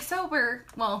even like sober,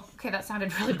 well, okay, that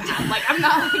sounded really bad. Like I'm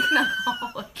not like an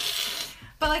alcoholic.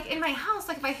 But like in my house,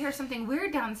 like if I hear something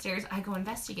weird downstairs, I go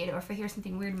investigate it. Or if I hear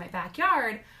something weird in my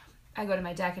backyard, I go to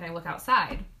my deck and I look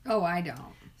outside. Oh, I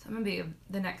don't. So I'm gonna be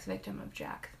the next victim of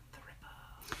Jack the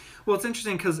Ripper. Well, it's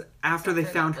interesting because after they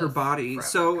Sorry found about her this body, forever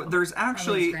so ago. there's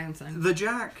actually grandson. the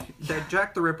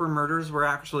Jack the Ripper murders were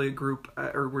actually a group,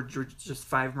 or were just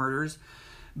 5 murders,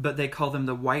 but they call them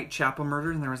the Whitechapel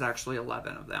murders, and there was actually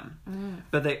 11 of them.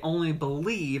 But they only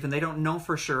believe, and they don't know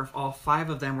for sure if all 5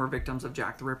 of them were victims of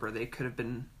Jack the Ripper. They could have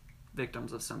been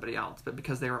victims of somebody else, but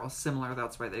because they were all similar,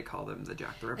 that's why they call them the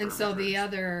Jack the Ripper. And so murders. the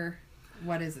other,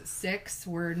 6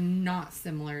 were not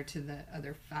similar to the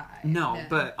other 5. No, then.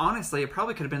 but honestly, it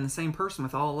probably could have been the same person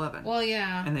with all 11. Well,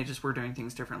 yeah. And they just were doing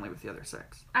things differently with the other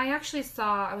 6. I actually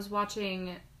I was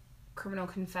watching Criminal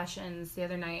Confessions the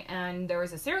other night, and there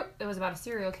was it was about a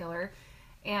serial killer,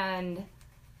 and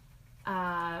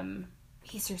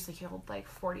he seriously killed like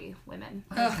 40 women.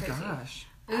 It was Oh, crazy. Gosh.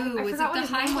 Ooh, I was forgot it what the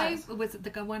his name highway? was. Was it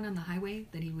the one on the highway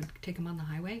that he would take them on the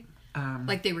highway? Um,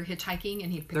 Like they were hitchhiking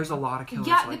and he'd pick there's a them up? lot of killers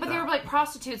Yeah, like but that. they were like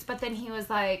prostitutes, but then he was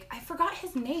like, I forgot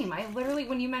his name. I literally,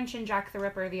 when you mentioned Jack the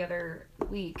Ripper the other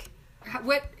week,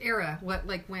 What era? What,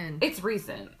 like when? it's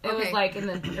recent. It was Okay. like in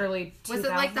the early 2000s. Was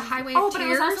it like the Highway Oh, of but it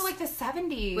was Tears? also like the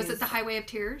 70s. Was it the Highway of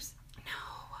Tears? No,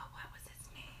 what was his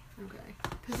name?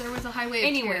 Okay. Because there was a Highway of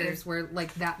Anyways. Tears where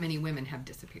like that many women have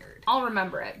disappeared. I'll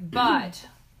remember it. But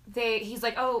he's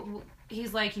like,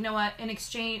 you know what? In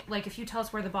exchange, like if you tell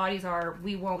us where the bodies are,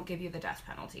 we won't give you the death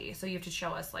penalty. So you have to show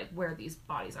us like where these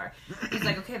bodies are. He's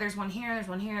like, okay, there's one here, there's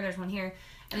one here, there's one here,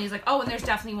 and he's like, oh, and there's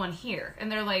definitely one here.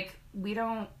 And they're like, we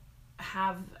don't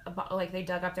have like they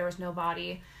dug up, there was no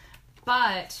body,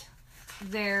 but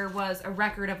there was a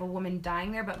record of a woman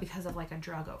dying there, but because of like a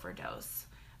drug overdose.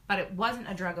 But it wasn't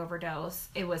a drug overdose.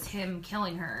 It was him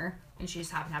killing her, and she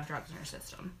just happened to have drugs in her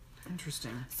system.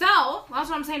 Interesting. So, that's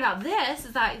what I'm saying about this,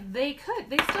 is that they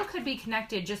still could be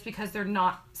connected just because they're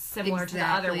not similar to the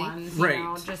other Exactly. ones, Right. you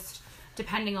know, just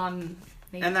depending on...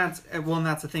 And that's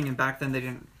the thing. And back then they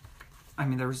didn't. I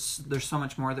mean, there's so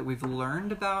much more that we've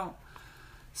learned about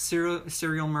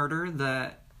serial murder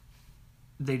that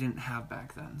they didn't have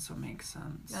back then. So it makes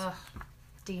sense. Ugh,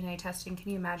 DNA testing, can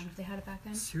you imagine if they had it back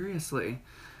then? Seriously.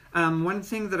 One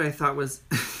thing that I thought was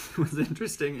was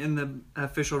interesting in the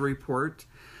official report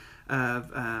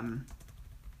of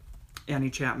Annie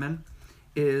Chapman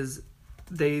is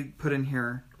they put in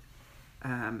here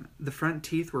the front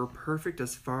teeth were perfect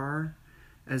as far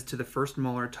as to the first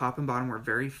molar. Top and bottom were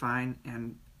very fine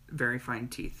and very fine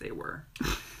teeth they were.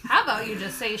 How about you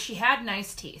just say she had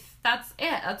nice teeth? That's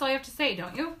it. That's all you have to say,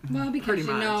 don't you? Well, because Pretty you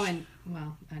know, much. and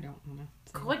well, I don't want to.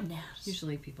 Goodness.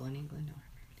 Usually, people in England don't.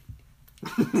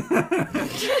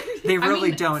 They really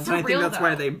mean, don't, and for I think real, that's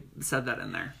why though. they said that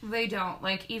in there. They don't.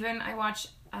 Like, even I watch,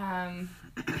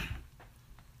 it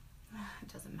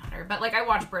doesn't matter, but like I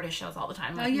watch British shows all the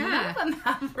time. Like, yeah. none of them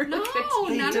have really No, good They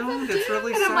teeth. none of them don't. It's do.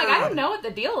 really And sad. I'm like, I don't know what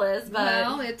the deal is, but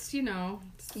Well, it's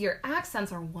your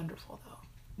accents are wonderful,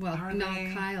 though. well, Are no,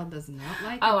 they? Kyle does not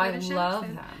like. Oh, a I British love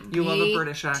accent. them. You love a Me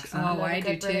British accent. Oh, love a I do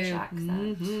good British too.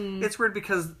 accent. Mhm. It's weird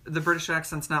because the British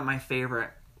accent's not my favorite.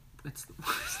 It's the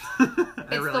worst. I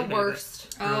It's really the hate worst.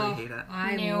 it. I really hate it.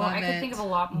 I No, love I it. could think of a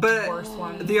lot But worse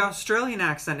ones. the Australian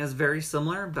accent is very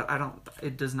similar, but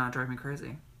it does not drive me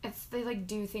crazy. They like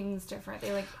do things different.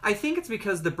 They like I think it's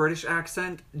because the British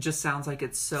accent just sounds like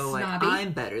it's so Snobby. like,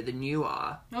 I'm better than you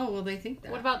are. Oh well, they think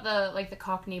that. what about the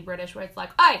Cockney British where it's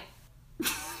like, "Aye."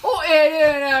 Oh,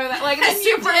 yeah, like And it's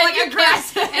you super can't- like you can't-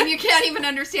 aggressive. and you can't even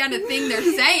understand a thing they're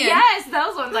saying. Yes,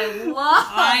 those ones I love.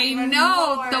 I even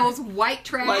know more. those white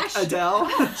trash. Like Adele.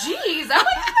 Jeez, I'm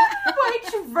like white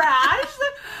trash.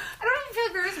 I don't even feel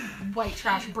like there is white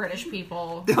trash British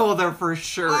people. Oh, there for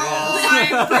sure is.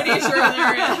 I'm pretty sure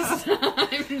there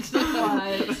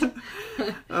is.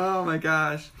 But Oh my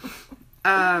gosh.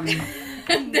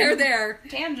 They're there.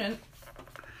 tangent.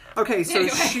 Okay, so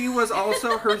Anyway. she was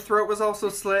also, her throat was also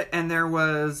slit, and there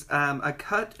was a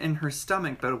cut in her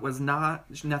stomach, but it was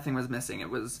nothing was missing.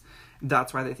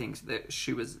 That's why they think that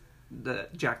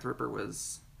Jack the Ripper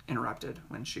was interrupted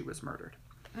when she was murdered.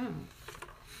 Oh.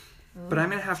 But I'm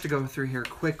going to have to go through here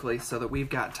quickly so that we've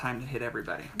got time to hit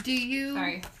everybody. Do you?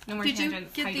 Sorry, no more Did you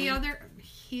tangents. get Heidi. the other?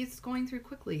 He's going through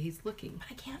quickly. He's looking.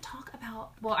 I can't talk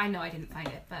about. Well, I know I didn't find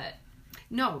it, but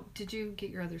No. Did you get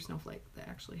your other snowflake that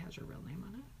actually has your real name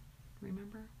on it?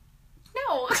 Remember?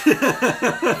 no.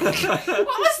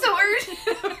 What was the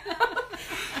word?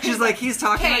 She's like, he's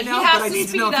talking Okay, right he now, has but I to need to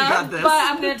speed know if you up, got this. but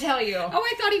I'm gonna tell you. Oh,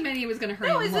 I thought he meant he was going to hurry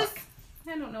No, and is look. this?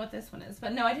 I don't know what this one is,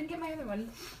 but no, I didn't get my other one.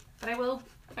 But I will.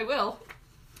 I will.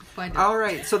 Find out. All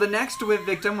right, so the next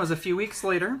victim was a few weeks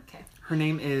later. Okay. Her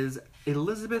name is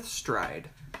Elizabeth Stride.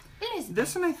 It is.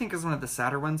 This one I think is one of the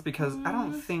sadder ones because I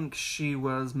don't think she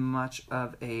was much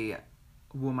of a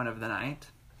woman of the night.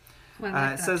 Well,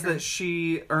 I like It says term. that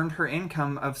she earned her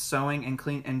income of sewing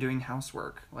and doing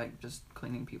housework, like just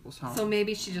cleaning people's homes. So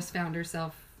maybe she just found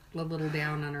herself a little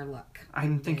down on her luck.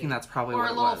 I'm thinking that's probably Or what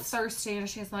a it little was. thirsty, and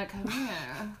she's like, "Come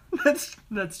here."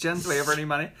 That's Jen's way of earning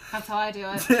money. That's how I do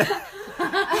it.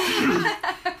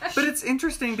 But it's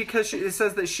interesting because it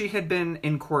says that she had been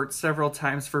in court several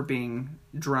times for being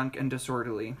drunk and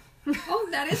disorderly. Oh,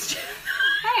 that is.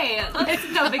 Hey,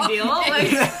 it's no big deal. Like,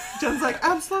 Jen's like,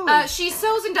 absolutely. she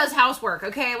sews and does housework.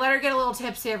 Okay, let her get a little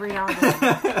tipsy every now and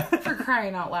then. For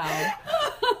crying out loud.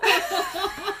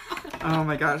 Oh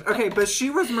my gosh. Okay, but she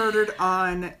was murdered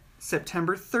on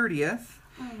September 30th.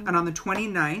 And on the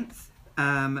 29th,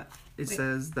 it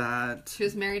says that She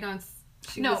was married on.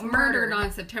 She No, was murdered murdered.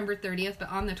 on September 30th, but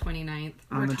on the 29th.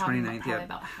 on We're the talking 29th, probably yeah.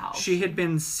 about how She had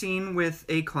been seen with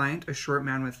a client, a short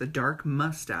man with a dark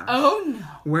mustache, Oh no.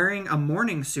 wearing a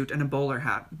morning suit and a bowler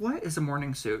hat. What is a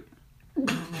morning suit?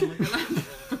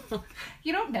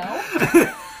 You don't know?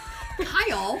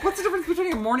 Kyle. What's the difference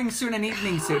between a morning suit and an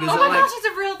evening suit? Is Oh it my like gosh, it's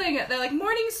a real thing. They're like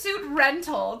morning suit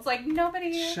rental. It's like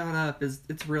nobody. shut up? It's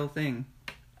a real thing.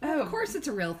 Oh, Of course, it's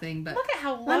a real thing, but Look at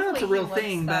how lovely I know it's a real he looks,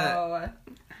 thing, but- though.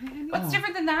 What's Oh.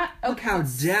 different than that? Look how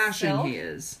it's dashing silk. he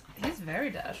is. He's very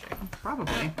dashing.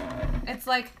 Probably. It's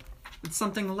like, It's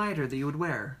something lighter that you would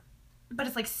wear. but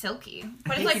it's like silky.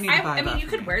 But think it's you like, need to buy I mean, that you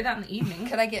for could me. wear that in the evening.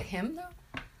 could I get him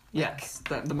though? Yes,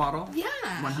 the model. Yeah.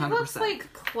 100%. He looks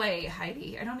like clay,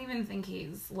 Heidi. I don't even think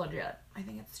he's legit. I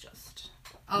think it's just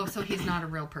Oh, so he's not a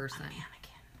real person. mannequin.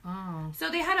 Oh.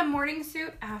 So they had a morning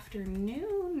suit,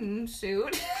 afternoon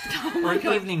suit. Or an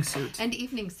evening suit. And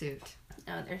evening suit.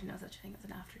 No, there's no such thing as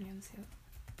an afternoon suit.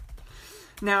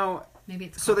 Now, Maybe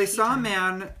it's. so called they tea saw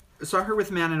time. her with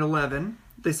a man at 11.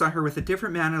 They saw her with a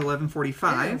different man at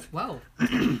 11:45. Whoa.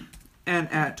 And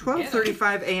at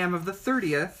 12:35 a.m. of the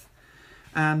 30th,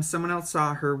 someone else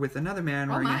saw her with another man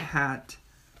Oh wearing a my. hat,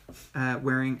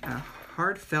 wearing a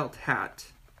hard felt hat.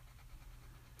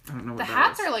 I don't know what The that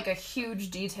hats is. are like a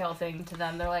huge detail thing to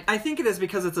them. They're like, I think it is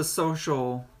because it's a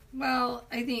social. Well,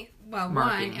 I think. Well,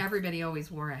 Marking. one, everybody always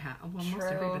wore a hat. Well, most True.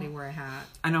 everybody wore a hat.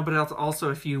 I know, but it's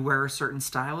also if you wear a certain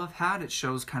style of hat, it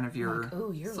shows kind of your.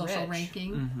 oh, you're Social rich.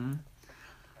 ranking. Mm-hmm.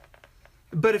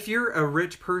 But if you're a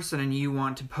rich person and you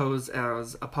want to pose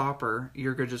as a pauper,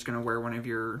 you're just going to wear one of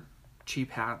your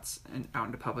cheap hats and out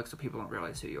into public so people don't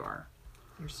realize who you are.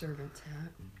 Your servant's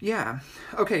hat. Yeah.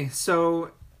 Okay,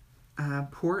 so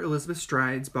poor Elizabeth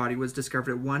Stride's body was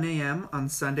discovered at 1 a.m. on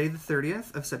Sunday the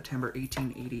 30th of September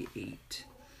 1888.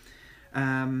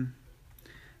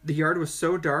 The yard was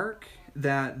so dark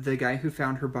that the guy who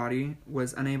found her body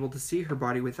was unable to see her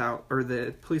body without, or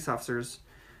the police officers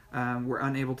were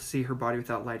unable to see her body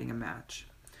without lighting a match.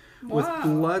 With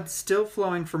blood still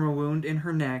flowing from a wound in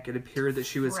her neck, it appeared that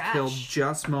she was killed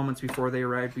just moments before they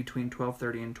arrived between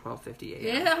 12:30 and 12:50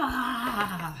 a.m.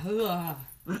 Yeah.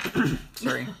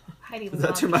 Sorry. Heidi, Is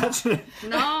that too much?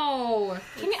 No.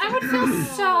 I would feel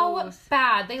so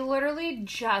bad. They literally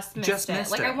just missed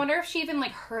it. Like, it. I wonder if she even,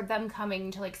 like, heard them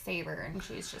coming to, like, save her, and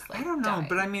she's just, like, I don't know, dying.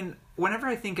 but I mean, whenever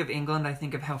I think of England, I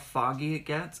think of how foggy it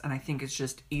gets, and I think it's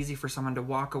just easy for someone to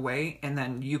walk away, and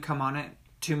then you come on it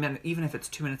 2 minutes, even if it's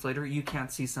 2 minutes later, you can't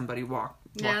see somebody walking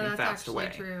that's fast actually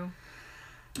away. true.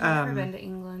 I've never been to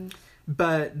England.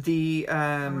 But the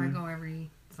I go every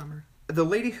summer. the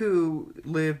lady who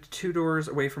lived 2 doors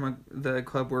away from the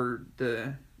club where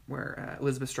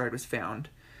Elizabeth Stride was found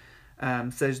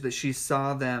says that she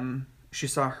saw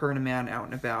her and a man out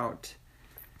and about,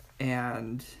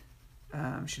 and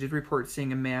she did report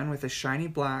seeing a man with a shiny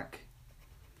black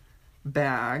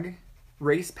bag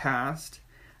race past,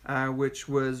 which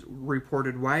was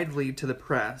reported widely to the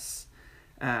press,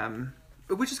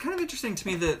 which is kind of interesting to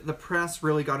me that the press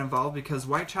really got involved, because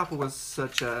Whitechapel was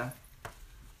such a,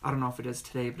 I don't know if it is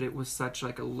today, but it was such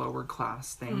like a lower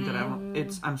class thing that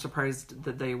I'm surprised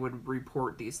that they would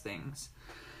report these things.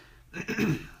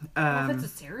 Well, if it's a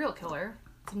serial killer,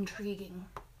 it's intriguing.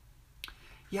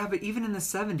 Yeah, but even in the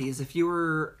 70s, if you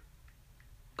were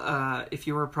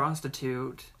a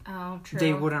prostitute, Oh, true.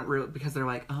 they wouldn't really, because they're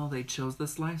like, oh, they chose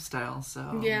this lifestyle,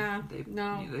 so they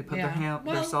put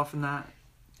themselves in that.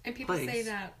 And people place. say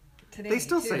that today. They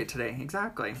still too. say it today,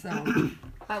 exactly. So.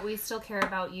 But we still care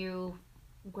about you,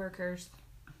 workers.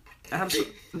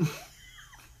 Absolutely.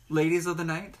 Ladies of the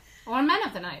night, Or men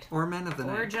of the night. or men of the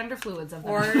Or night, gender fluids of the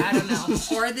Or night. I don't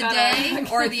know. Or the day,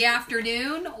 or the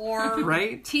afternoon, or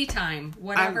right? tea time,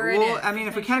 whatever it is. I mean,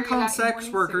 if we Make can't sure call you them got your sex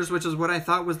morning workers, suit. which is what I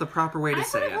thought was the proper way to I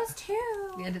say thought it was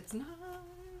too. And it's not.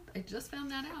 I just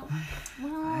found that out.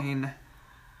 Well, Fine.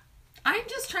 I'm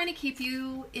just trying to keep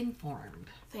you informed.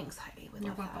 thanks, Heidi. We You're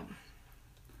love that. welcome.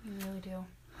 We really do.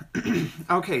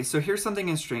 Okay, so here's something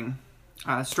interesting.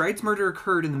 Stride's murder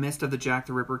occurred in the midst of the Jack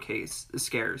the Ripper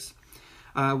scares,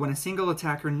 when a single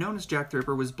attacker known as Jack the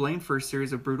Ripper was blamed for a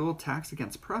series of brutal attacks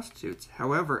against prostitutes.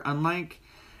 However, unlike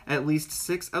at least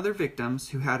 6 other victims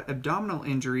who had abdominal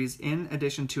injuries in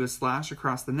addition to a slash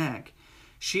across the neck,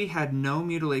 she had no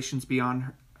mutilations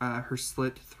beyond her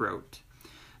slit throat.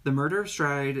 The murder of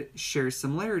Stride shares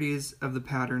similarities of the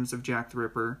patterns of Jack the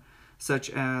Ripper,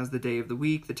 such as the day of the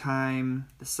week, the time,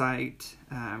 the site,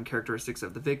 characteristics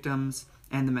of the victims,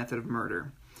 and the method of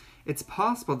murder. It's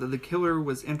possible that the killer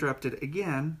was interrupted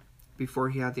again before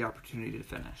he had the opportunity to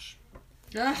finish.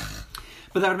 Ugh.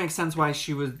 But that would make sense why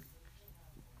she was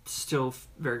still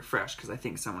very fresh, because I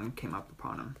think someone came up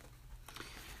upon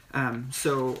him.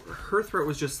 So her throat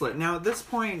was just slit. Now at this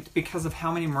point, because of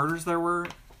how many murders there were,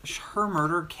 her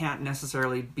murder can't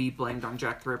necessarily be blamed on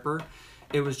Jack the Ripper.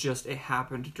 It was just, it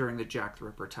happened during the Jack the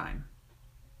Ripper time.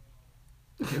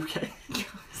 Okay.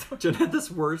 Jen had this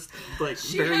worst, like,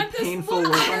 She very had this painful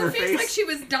look look on on her face. like she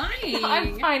was dying.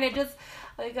 I'm fine.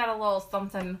 I got a little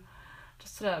something.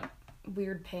 Just a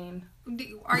weird pain.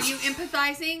 Are you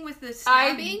empathizing with the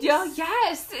stabbing?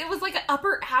 Yes. It was like an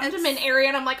upper abdomen area,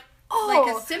 and I'm like, oh.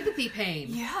 Like a sympathy pain.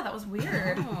 Yeah, that was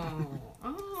weird.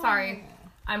 Oh. Sorry.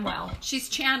 I'm well. She's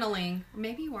channeling.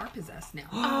 Maybe you are possessed now.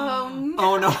 Oh, no.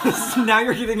 Oh no, now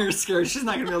you're getting her scared. She's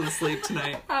not going to be able to sleep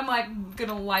tonight. I'm like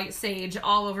gonna light sage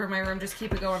all over my room. Just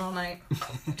keep it going all night.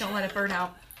 Don't let it burn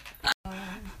out.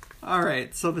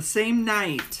 Alright, so the same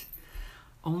night,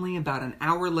 only about an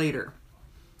hour later,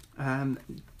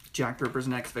 Jack the Ripper's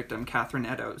next victim, Catherine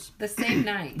Eddowes. The same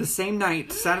night. The same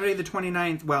night, Saturday the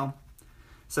 29th, well,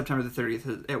 September the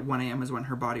 30th, at 1 a.m. is when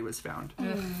her body was found.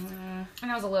 And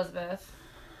that was Elizabeth.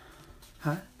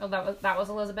 Huh? Oh, that was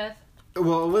Elizabeth?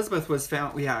 Well, Elizabeth was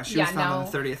found, she was found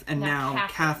on the 30th, and now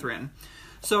Catherine.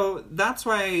 So that's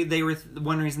why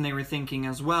one reason they were thinking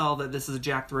as well that this is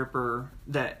Jack the Ripper,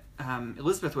 that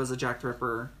Elizabeth was a Jack the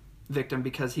Ripper victim,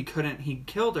 because he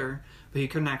killed her, but he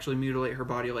couldn't actually mutilate her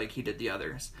body like he did the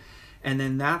others. And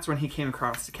then that's when he came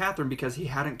across to Catherine, because he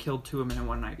hadn't killed 2 women in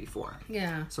one night before.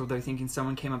 Yeah. So they're thinking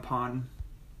someone came upon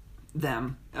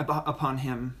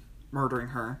him murdering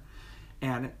her,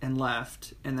 and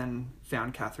left, and then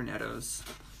found Catherine Eddowes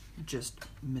just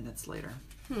minutes later.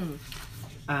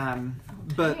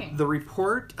 But the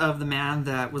report of the man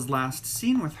that was last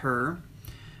seen with her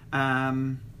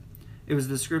It was a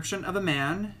description of a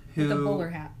man who... With a bowler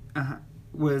hat.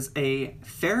 Was a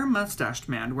fair mustached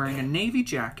man wearing a navy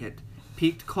jacket,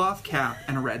 peaked cloth cap,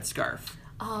 and a red scarf.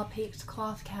 Oh, peaked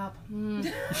cloth cap.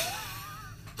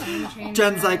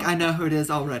 Jen's like, I know who it is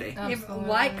already.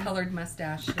 Light colored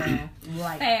mustache, though.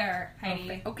 Light. Fair,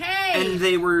 Heidi. Okay.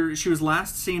 And she was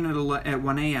last seen at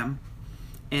 1 a.m.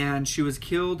 And she was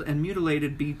killed and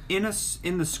mutilated in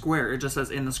the square. It just says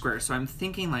in the square. So I'm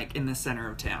thinking like in the center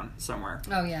of town somewhere.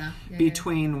 Oh, yeah.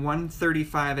 Between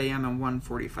 1:35 a.m. and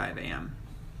 1:45 a.m.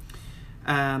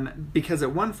 Because at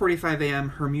 1:45 a.m.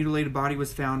 her mutilated body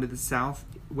was found at the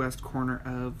southwest corner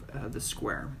of the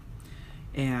square.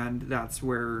 And that's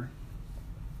where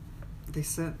they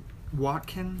said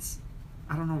Watkins.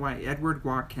 I don't know why. Edward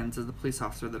Watkins is the police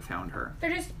officer that found her.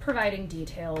 They're just providing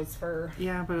details for...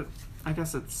 Yeah, but I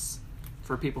guess it's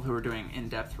for people who are doing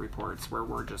in-depth reports where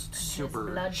we're just super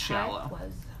His blood shallow. Type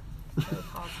was O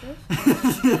positive.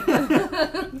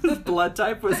 His blood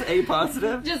type was A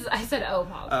positive? I said O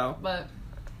positive. Oh. But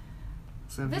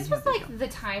so this was like the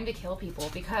time to kill people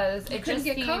because it couldn't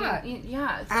just get caught.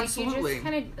 Yeah, it's Absolutely. like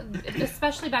you just kind of,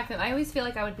 especially back then. I always feel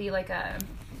like I would be like a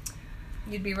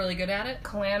You'd be really good at it?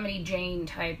 Calamity Jane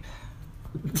type.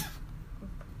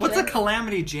 What's a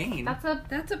Calamity Jane?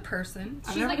 That's a person.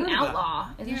 She's never like an heard of that. outlaw,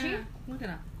 isn't she? Look it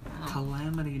up.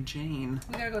 Calamity Jane.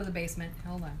 We gotta go to the basement.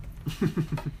 Hold on.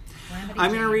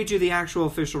 I'm going to read you the actual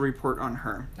official report on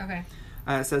her. Okay.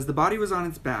 It says, the body was on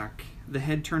its back, the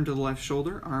head turned to the left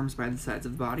shoulder, arms by the sides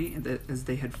of the body as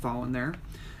they had fallen there,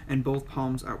 and both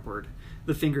palms upward.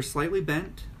 The finger slightly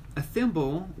bent. A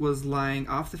thimble was lying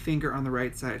off the finger on the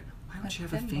right side. Why would she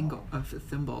have a thimble?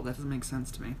 That doesn't make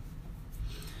sense to me.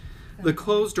 The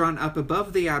clothes drawn up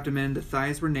above the abdomen, the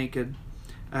thighs were naked.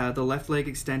 The left leg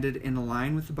extended in a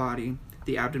line with the body.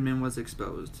 The abdomen was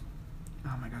exposed.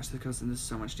 Oh my gosh, that goes into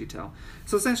so much detail.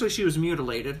 So essentially she was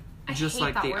mutilated, just hate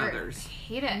like that the word. others. I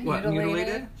hate it. What,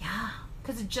 mutilated? Yeah,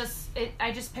 because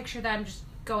I just picture them just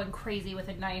going crazy with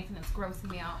a knife and it's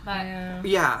grossing me out. But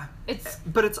Yeah. it's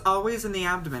It's always in the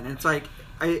abdomen. It's like,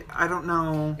 I don't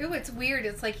know. Ooh, it's weird.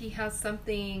 It's like he has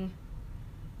something,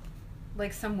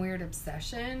 like some weird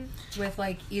obsession with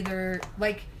like either,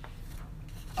 like,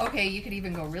 okay, you could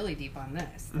even go really deep on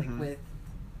this. Like with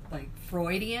like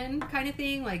Freudian kind of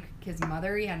thing, like his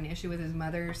mother, he had an issue with his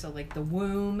mother, so like the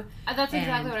womb. That's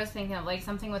exactly what I was thinking of, like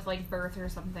something with like birth or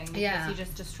something. Because he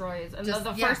just destroys. And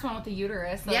the first one with the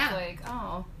uterus, that's like,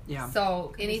 oh. Yeah.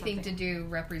 So anything to do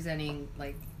representing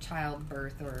like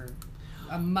childbirth or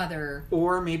a mother.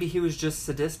 Or maybe he was just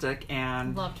sadistic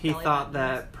and he thought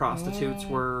that prostitutes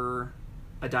were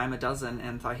a dime a dozen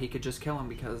and thought he could just kill them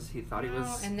because he thought he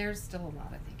was... And there's still a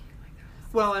lot of thinking like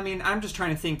that. Well, I mean, I'm just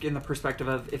trying to think in the perspective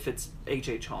of if it's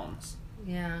H.H. Holmes.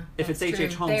 Yeah. If it's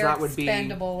H.H. Holmes, they're that would be...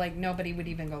 expendable, like nobody would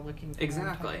even go looking for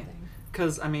Exactly.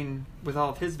 Because, I mean, with all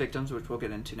of his victims, which we'll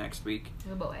get into next week,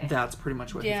 that's pretty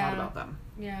much what he thought about them.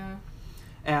 Yeah.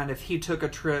 And if he took a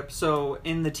trip... So,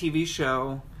 in the TV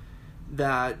show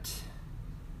that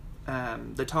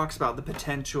talks about the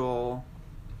potential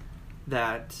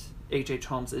that H.H.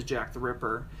 Holmes is Jack the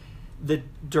Ripper,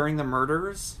 during the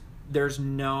murders, there's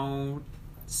no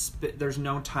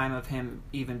time of him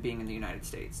even being in the United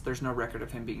States. There's no record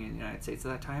of him being in the United States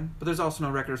at that time. But there's also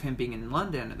no record of him being in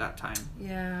London at that time.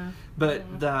 Yeah.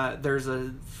 But there's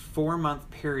a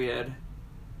 4-month period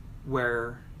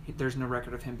where there's no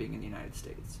record of him being in the United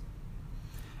States.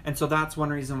 And so that's one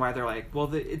reason why they're like,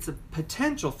 well, it's a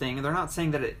potential thing. And they're not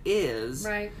saying that it is.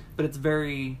 Right. But it's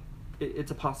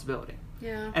it's a possibility.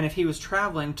 Yeah. And if he was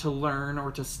traveling to learn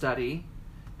or to study,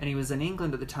 and he was in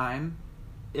England at the time,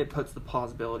 it puts the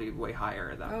plausibility way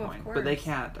higher at that point. Of course. But they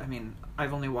can't. I mean,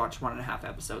 I've only watched 1.5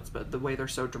 episodes, but the way they're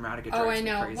so dramatic, it drives I me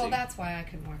know. crazy. Well, that's why I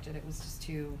couldn't watch it. It was just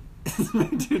too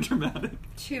too dramatic.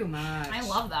 Too much. I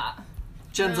love that.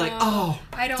 Jen's No, like, oh,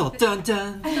 I don't it's all dun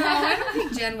dun. No, I don't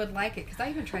think Jen would like it because I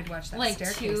even tried to watch that Like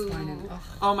staircase one. And,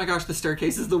 Oh my gosh, the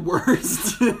staircase is the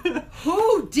worst.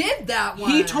 Who did that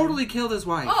one? He totally killed his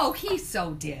wife. Oh, he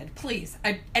so did. Please,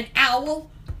 an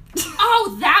owl.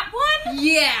 Oh, that one?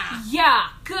 Yeah, Yeah.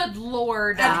 Good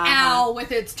lord. an owl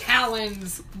with its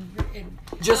talons.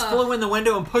 Just flew in the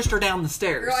window and pushed her down the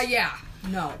stairs. Yeah.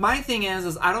 No. My thing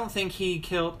is I don't think he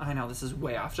killed... I know this is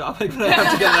way off topic, but I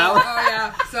have to get it out. Oh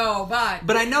yeah. So, but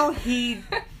But I know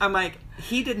I'm like,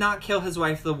 he did not kill his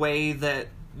wife the way that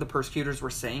the persecutors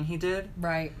were saying he did.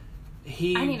 right.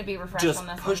 He I need to be refreshed just on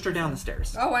this pushed one. her down the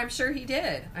stairs. Oh, I'm sure he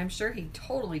did. I'm sure he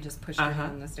totally just pushed her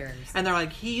down the stairs. And they're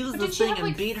like, he used But the did she thing have, and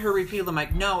like, beat her repeatedly. I'm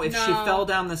like, no, if she No. fell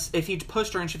down if he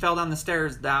pushed her and she fell down the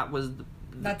stairs, that was...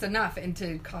 That's enough, and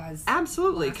to cause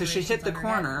Absolutely, because she hit the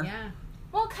lacerations on her corner. head.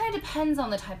 Well, it kind of depends on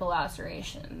the type of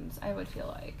lacerations, I would feel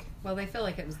like. Well, they feel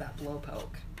like it was that blow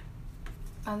poke.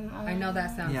 I I know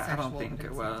that sounds Yeah, I sexual. don't think but it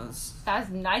it's was.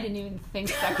 I didn't even think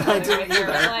sexually. I didn't right there.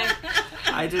 either.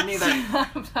 Like, I didn't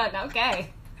either. but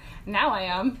okay. Now I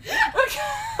am.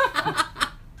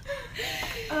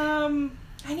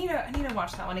 I need to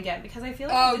watch that one again because I feel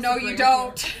like Oh, I no, disagree you with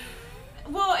don't.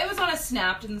 Well, it was on a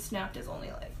Snapped, and Snapped is only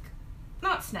like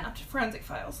not Snapped, Forensic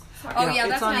Files. Sorry. Oh, yeah, it's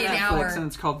that's on only an Netflix hour. and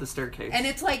it's called The Staircase. And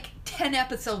it's like 10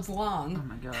 episodes oh long.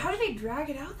 my god. How do they drag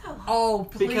it out that long? Oh,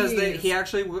 please. Because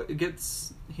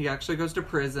he actually goes to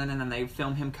prison, and then they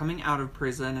film him coming out of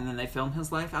prison, and then they film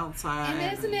his life outside.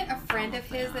 And isn't it a friend of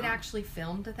his that actually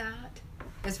filmed that?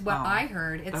 Is what Oh, I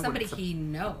heard. It's that somebody wouldn't he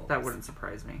knows. That wouldn't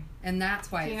surprise me. And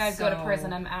that's why If you it's guys go to so-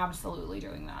 prison, I'm absolutely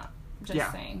doing that.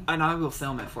 Just saying. And I will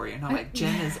film it for you. And I'm like,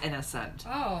 Jen is innocent.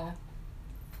 Oh.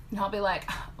 And I'll be like,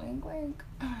 wink, wink.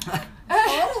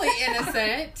 Totally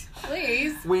innocent.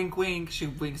 Please. Wink, wink. She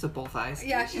winks at both eyes.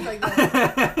 Yeah, she's like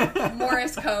the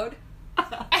Morse code.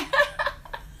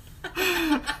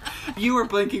 You were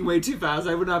blinking way too fast.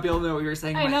 I would not be able to know what you were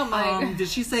saying. I know, Mike. Did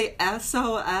she say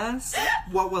SOS?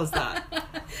 What was that?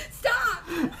 Stop!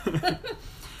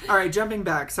 All right, jumping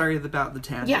back. Sorry about the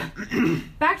tangent. Yeah.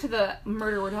 Back to the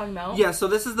murder we're talking about. Yeah, so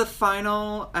this is the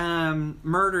final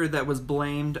murder that was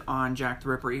blamed on Jack the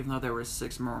Ripper, even though there were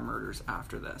 6 more murders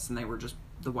after this, and they were just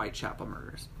the Whitechapel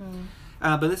murders.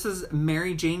 But this is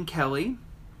Mary Jane Kelly,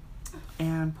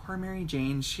 and poor Mary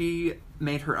Jane, she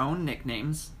made her own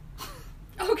nicknames.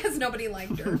 Oh, because nobody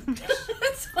liked her.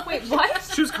 Wait, what?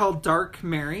 She was called Dark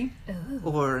Mary,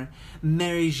 or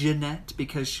Mary Jeanette,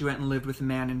 because she went and lived with a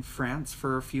man in France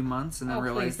for a few months and then Oh,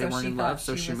 realized please, they so weren't she in thought love,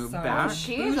 so she she was moved so- back.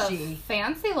 She's a Bougie.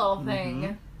 fancy little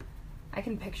thing. I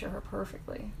can picture her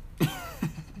perfectly.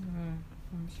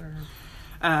 I'm sure.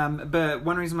 But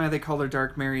one reason why they called her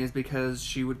Dark Mary is because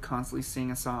she would constantly sing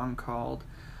a song called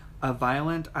 "A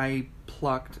Violent I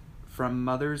Plucked from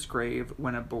Mother's Grave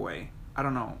When a Boy." I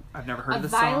don't know. I've never heard A of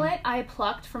this violet song. I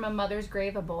plucked from a mother's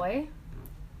grave, a boy.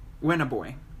 When a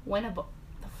Boy. When a boy.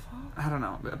 The fuck? I don't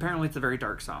know. But apparently it's a very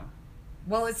dark song.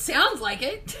 Well, it sounds like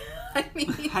it. I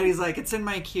mean, Heidi's like, it's in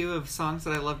my queue of songs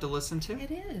that I love to listen to.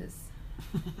 it is.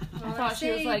 I thought she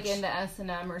was like into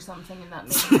S&M or something, and that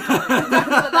made me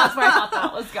that's where I thought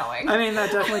that was going. I mean,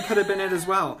 that definitely could have been it as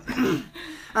well.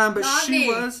 But Not she me.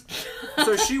 was...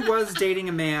 So she was dating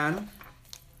a man,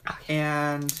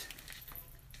 and...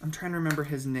 I'm trying to remember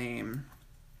his name.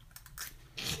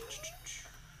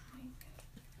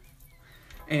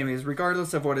 Anyways,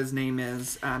 regardless of what his name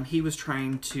is, he was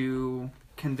trying to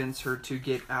convince her to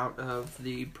get out of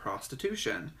the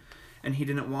prostitution. And he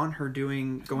didn't want her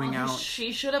going Well, out.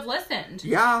 She should have listened.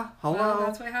 Yeah, hello. Well,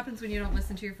 that's what happens when you don't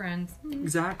listen to your friends.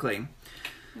 Exactly.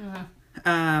 Uh,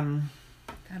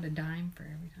 Got a dime for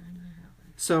every time that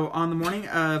happens. So on the morning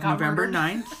of Got November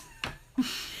murdered. 9th,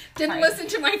 Didn't Right. listen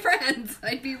to my friends.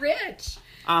 I'd be rich.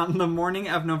 on the morning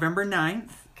of November 9th,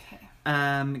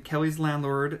 okay. Kelly's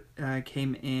landlord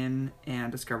came in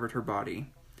and discovered her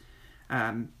body.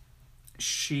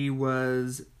 She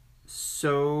was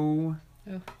so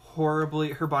Ugh.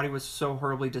 horribly... Her body was so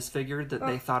horribly disfigured that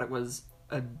they thought it was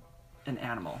an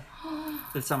animal.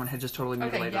 That someone had just totally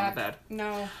mutilated on the bed.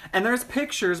 No. And there's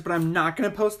pictures, but I'm not going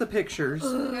to post the pictures.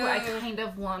 Ooh, I kind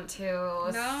of want to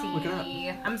No. Look it up. see.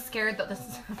 I'm scared that this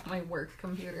is my work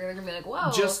computer. They're gonna be like,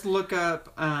 "Whoa!" Just look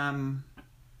up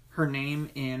her name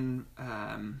in...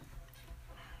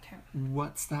 Okay.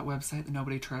 what's that website that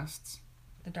nobody trusts?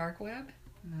 The dark web?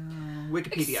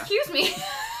 Wikipedia. Excuse me.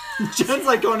 Jen's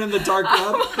like going in the dark web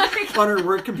Oh my God. on her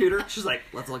work computer. She's like,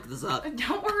 let's look this up.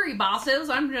 Don't worry, bosses.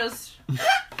 I'm just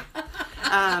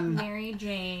Mary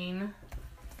Jane.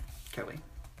 Kelly.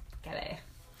 Get it.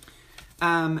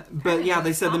 But yeah,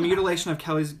 they said the mutilation of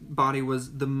Kelly's body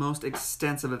was the most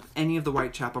extensive of any of the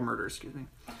Whitechapel murders, excuse me.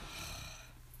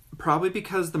 Probably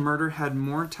because the murder had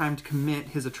more time to commit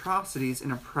his atrocities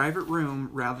in a private room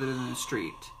rather than in the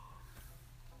street.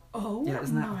 Oh, Yeah,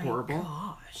 isn't that my horrible?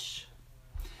 Gosh.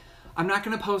 I'm not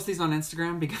going to post these on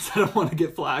Instagram because I don't want to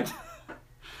get flagged.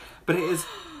 But it is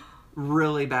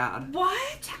really bad.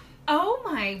 What? Oh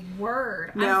my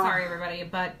word! Now, I'm sorry, everybody,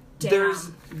 but damn.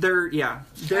 There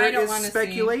I don't is wanna see.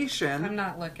 speculation. I'm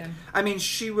not looking. I mean,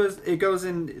 it goes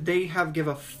in, they give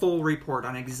a full report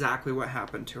on exactly what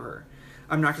happened to her.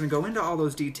 I'm not going to go into all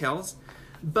those details,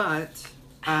 but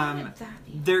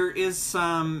there is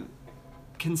some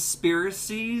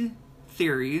conspiracy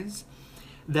theories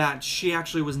that she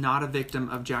actually was not a victim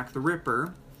of Jack the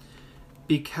Ripper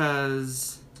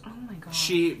because Oh my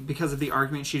god. because of the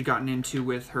argument she'd gotten into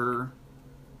with her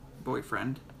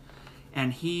boyfriend,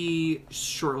 and he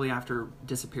shortly after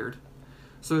disappeared.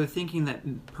 So they're thinking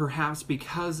that perhaps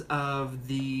because of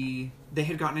they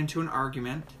had gotten into an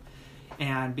argument,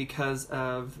 and because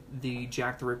of the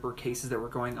Jack the Ripper cases that were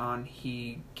going on,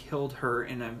 he killed her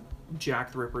in a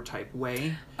Jack the Ripper type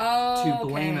way to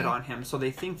blame it on him. So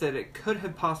they think that it could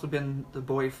have possibly been the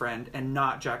boyfriend and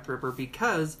not Jack the Ripper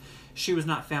because she was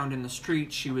not found in the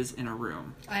street, she was in a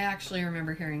room. I actually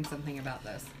remember hearing something about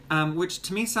this. Which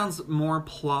to me sounds more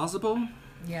plausible.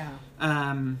 Yeah.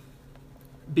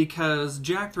 Because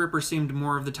Jack the Ripper seemed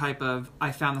more of the type of,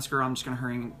 I found this girl, I'm just going to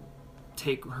hurry and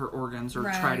take her organs, or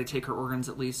try to take her organs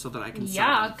at least so that I can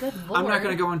sell them. Good lord. I'm not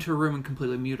going to go into a room and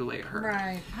completely mutilate her.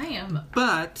 Right. I am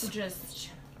But just...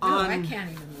 I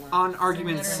can't even look. on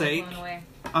argument's literally sake,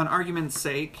 blown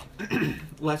away.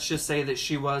 let's just say that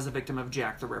she was a victim of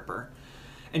Jack the Ripper.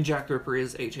 And Jack the Ripper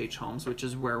is H.H. Holmes, which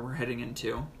is where we're heading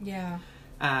into. Yeah.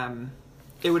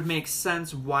 It would make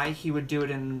sense why he would do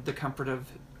it in the comfort of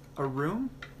a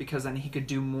room, because then he could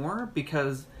do more,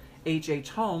 because H.H.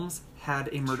 Holmes had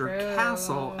a murder True.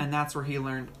 castle, and that's where he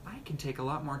learned, I can take a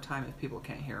lot more time if people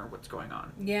can't hear what's going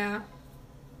on. Yeah. So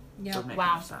Yeah. it makes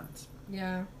Wow. more sense.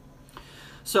 Yeah.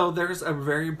 So there's a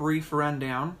very brief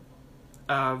rundown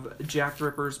of Jack the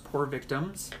Ripper's poor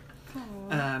victims.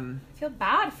 I feel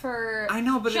bad for... I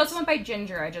know, but she also went by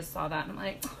Ginger. I just saw that and I'm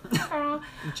like... oh.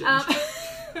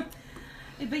 Ginger.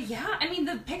 But yeah, I mean,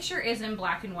 the picture is in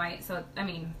black and white, so, I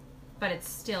mean, but it's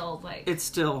still, like... It's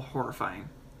still horrifying.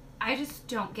 I just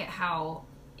don't get how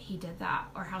he did that,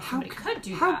 or how somebody could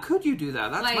do that. How could you do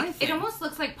that? That's like, my thing. it almost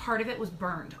looks like part of it was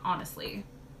burned, honestly.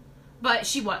 But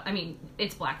she was... I mean,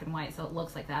 it's black and white, so it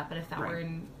looks like that, but if that were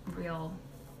in real...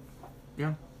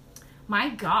 Yeah. My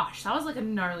gosh, that was like a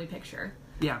gnarly picture.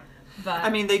 Yeah. But I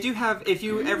mean, they do have... If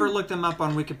you ever look them up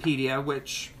on Wikipedia,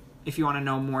 which... If you want to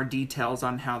know more details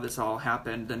on how this all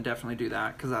happened, then definitely do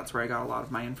that, because that's where I got a lot of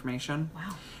my information.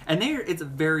 wow. And it's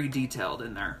very detailed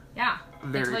in there. Yeah.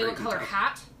 Very, they tell you what very color detailed.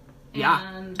 hat.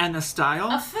 Yeah. And And the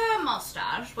style. a fair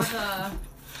mustache with a...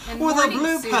 And With a morning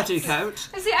blue suits. petticoat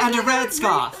See, I and a feel like red I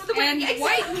scarf. would read- And Exactly.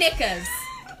 white knickers.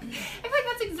 I feel like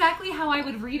that's exactly how I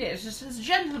would read it. It's just this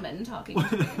gentleman talking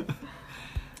to me.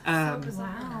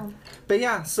 Wow. But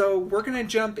yeah, so we're going to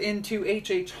jump into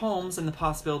H.H. Holmes and the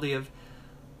possibility of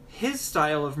his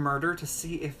style of murder to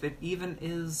see if it even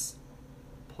is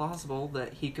plausible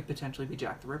that he could potentially be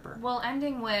Jack the Ripper. Well,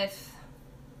 ending with...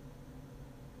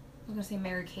 I was going to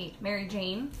say Mary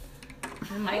Jane.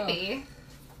 It might be.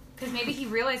 Because maybe he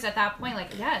realized at that point,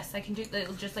 like, yes, I can do...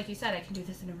 Just like you said, I can do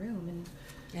this in a room.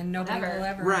 And nobody Whatever. will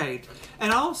ever. Right.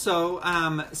 And also,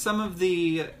 some of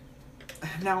the...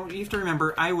 Now, you have to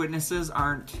remember, eyewitnesses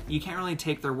aren't... You can't really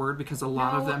take their word because a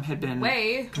lot of them had been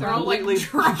They're all, like, completely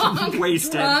drunk.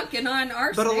 wasted. Drunk and on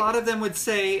arsenic. But a lot of them would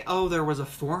say, oh, there was a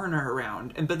foreigner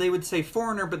around. But they would say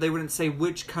foreigner, but they wouldn't say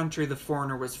which country the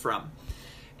foreigner was from.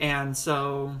 And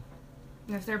so...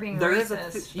 If they're being There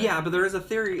racist. is but there is a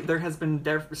theory. There has been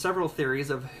several theories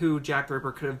of who Jack the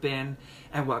Ripper could have been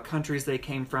and what countries they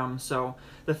came from. So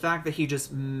the fact that he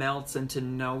just melts into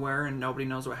nowhere and nobody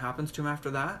knows what happens to him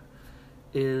after that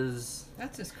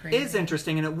that's just crazy. is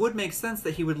interesting, and it would make sense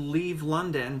that he would leave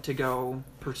London to go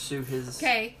pursue his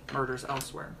murders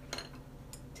elsewhere.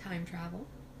 Time travel.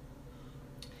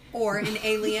 Or an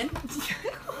alien.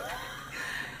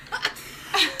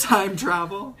 Time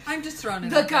travel. I'm just throwing it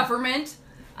The out there. government.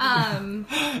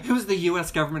 It was the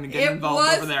U.S. government getting It involved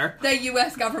was over there. the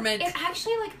U.S. government. It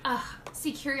actually, like,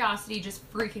 see, curiosity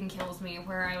just freaking kills me,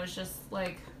 where I was just,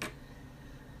 like...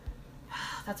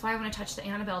 That's why I want to touch the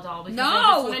Annabelle doll, because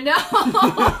I just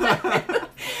want to know.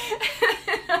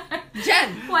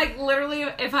 Jen. Like, literally,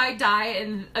 if I die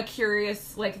in a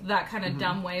curious, like, that kind of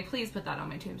dumb way, please put that on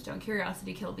my tombstone.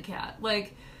 Curiosity killed the cat.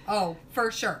 Like... Oh,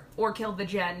 for sure. Or killed the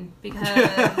Jen, because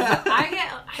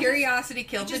I Curiosity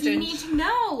killed the just Jen. need to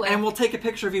know. And we'll take a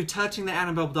picture of you touching the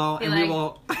Annabelle doll, Be and like- we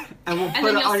will, and we'll And put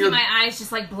then it you'll on see your, my eyes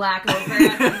just like black over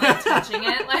as I'm like touching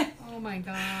it. Like, Oh my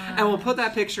god. and we'll put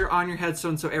that picture on your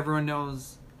headstone so everyone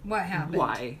knows What happened?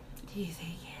 why. do you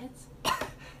see kids?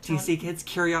 DC kids,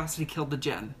 curiosity killed the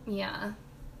Jen. Yeah,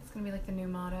 it's gonna be like the new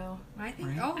motto. I think.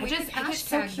 Right. Oh, I we get could so hashtag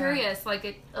that. curious. Like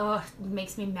it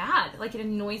makes me mad. Like it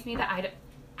annoys me that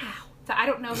I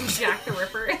don't know who Jack the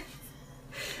Ripper is.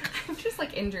 I'm just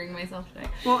like injuring myself today.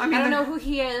 Well, I mean, I don't know who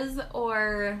he is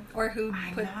or Or who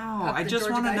put know. up I the just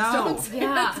Georgia wanna know. Guidestones.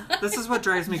 yeah, This is what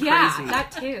drives me yeah, crazy.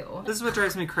 that too. This is what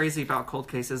drives me crazy about cold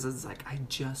cases. Is like I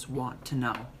just want to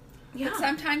know. Yeah. But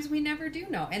sometimes we never do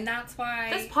know, and that's why.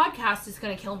 This podcast is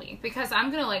gonna kill me because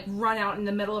I'm gonna like run out in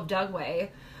the middle of Dugway,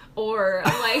 or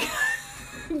like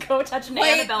go touch an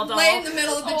Annabelle doll, lay in the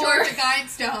middle of the or Georgia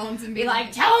Guidestones and be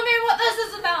like, "Tell me what this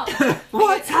is about."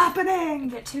 What's happening? I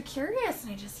get too curious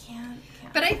and I just can't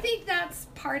But I think that's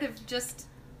part of just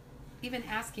even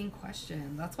asking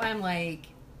questions. That's why I'm like,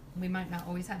 we might not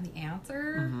always have the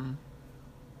answer. Mm-hmm.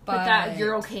 But that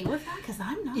you're okay with that? Because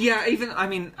I'm not. Yeah, even, I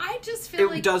mean, I just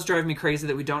feel it does drive me crazy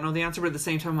that we don't know the answer, but at the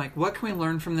same time, like, what can we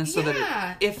learn from this so Yeah.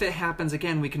 that if it happens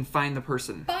again, we can find the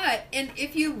person? But, and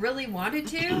if you really wanted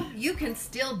to, you can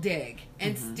still dig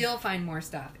and still find more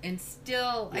stuff. And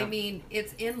still, Yep. I mean,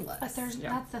 it's endless. But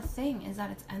that's the thing, is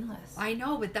that it's endless. I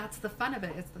know, but that's the fun of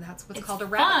it. That's what's It's called a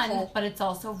rabbit fun, hole. but it's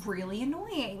also really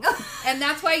annoying. And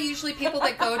that's why usually people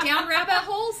that go down rabbit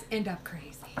holes end up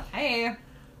crazy. Hey.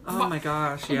 Oh my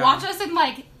gosh, yeah. Watch us in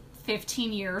like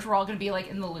 15 years. We're all going to be like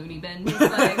in the loony bin. Just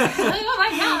like, oh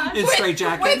my gosh. In straight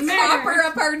jackets. With copper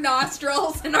up our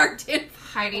nostrils and our tin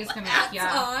Heidi's going to hats be,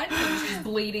 yeah. on. She's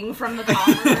bleeding from the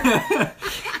copper.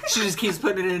 She just keeps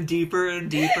putting it in deeper and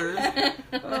deeper.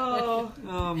 Oh.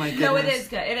 Oh my goodness. No, it is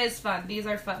good. It is fun. These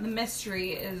are fun. The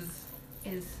mystery is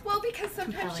Well, because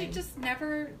sometimes compelling. you just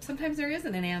never. Sometimes there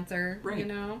isn't an answer. Right. You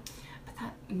know.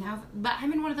 but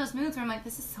I'm in one of those moods where I'm like,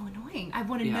 this is so annoying. I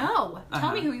want to Yeah. know.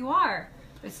 Tell me Uh-huh. who you are.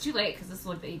 But it's too late because this is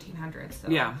like the 1800s. So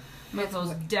Yeah.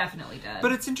 Mofo's definitely dead.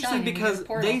 But it's interesting Telling you, because you're a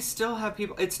portal. they still have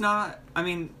people. It's not, I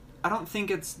mean, I don't think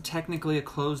it's technically a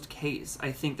closed case.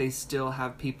 I think they still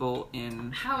have people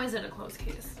in. how is it a closed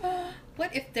case?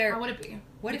 What if they're? How would it be?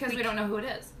 What if because we we don't know who it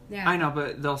is. Yeah. I know,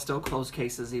 but they'll still close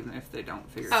cases even if they don't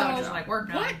figure Oh, it just out. like we're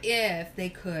done. What if they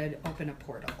could open a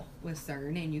portal with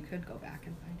CERN and you could go back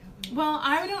and find out? Well,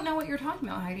 I don't know what you're talking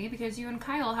about, Heidi, because you and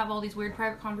Kyle have all these weird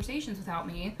private conversations without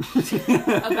me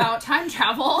about time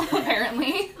travel,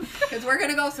 apparently. Because we're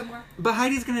gonna go somewhere But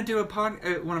Heidi's gonna do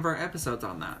one of our episodes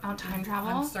on that. On time travel?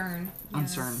 on CERN. On Yeah.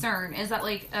 CERN. CERN. Is that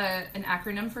like an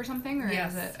acronym for something? Or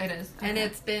Yes. is it? It is. And Okay.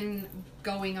 it's been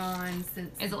going on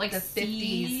since Is it like the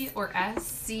C 50s. or S?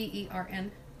 CERN.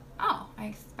 Oh, I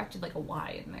expected like a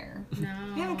Y in there.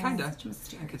 No. Yeah, kinda. Such a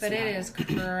mysterious. I could But see it that. is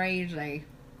crazy.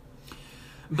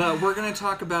 But we're gonna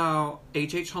talk about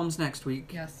H.H. Holmes next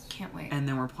week. Yes. Can't wait. And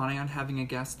then we're planning on having a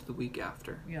guest the week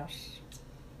after. Yes.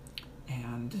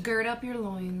 And Gird up your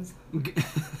loins.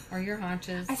 Or your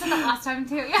haunches. I said that last time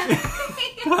too.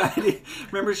 Yeah.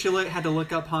 remember she had to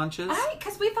look up haunches?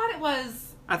 Because we thought it was.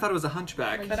 I thought it was a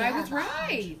hunchback. But I was Yeah.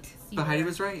 right. But Heidi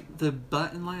was right. The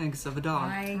butt and legs of a dog.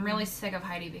 I'm really sick of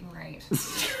Heidi being right.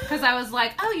 Because I was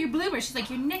like, oh, your bloomers. She's like,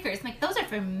 your knickers. I'm like, those are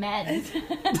for men.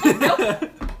 Nope.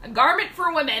 A garment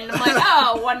for women. I'm like,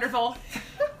 oh, wonderful.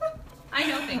 I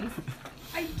know things.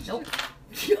 Nope.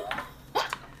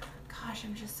 Gosh,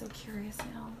 I'm just so curious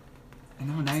now. I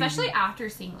know, now Especially you... after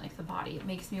seeing, like, the body. It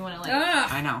makes me want to, like... Ugh.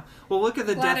 I know. Well, look at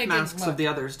the Glad I death didn't masks look. of the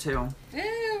others, too.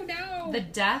 Ew, no. The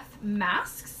death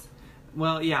masks?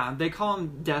 Well, yeah, they call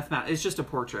them death masks. It's just a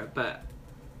portrait, but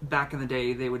back in the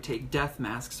day, they would take death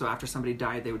masks, so after somebody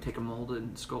died, they would take a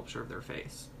molded sculpture of their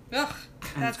face. Ugh.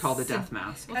 And it's called a death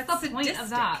mask. What's That's the point of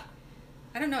sadistic. that?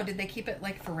 I don't know. Did they keep it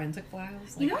like forensic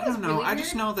files? You know Like, I don't It's know. really I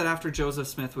just weird. know that after Joseph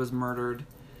Smith was murdered,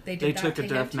 they they did that took to a him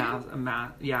death too?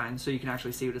 mask. Yeah, and so you can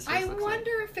actually see what his face I looks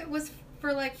wonder if it was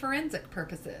for like forensic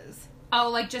purposes. Oh,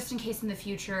 like, just in case in the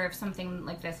future, if something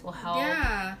like this will help.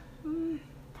 Yeah, like.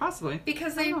 Possibly.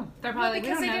 because I they don't know. They're probably like,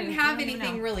 because we they don't didn't know. have We don't even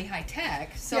anything know. really high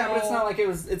tech. So Yeah, but it's not like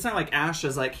it's not like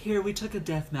Asha's like, here, we took a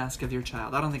death mask of your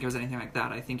child. I don't think it was anything like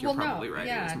that. I think you're well, probably no, right.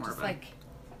 yeah, it was more just of a... like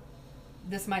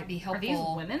this might be Are these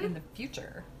helpful women? in the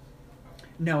future.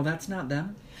 No, that's not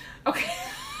them. Okay.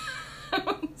 I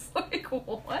was like,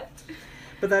 what?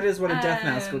 But that is what a death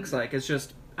mask Um, looks like. It's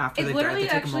just after It they died, literally they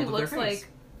take a actually mold of their looks face.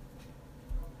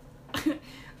 like...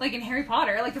 like in Harry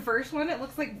Potter, like the first one, it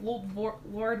looks like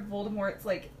Lord Voldemort's,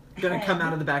 like, Gonna head. come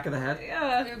out of the back of the head.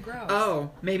 Yeah. They're gross.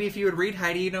 Oh, maybe if you would read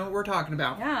Heidi, you know what we're talking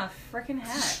about. Yeah, frickin'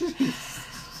 heck.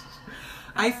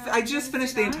 I just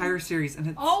finished the that? entire series, and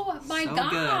it's Oh my so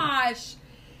gosh.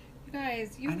 You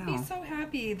guys, you I would be know. so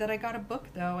happy that I got a book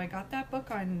though. I got that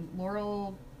book on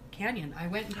Laurel Canyon. I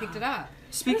went and picked it up.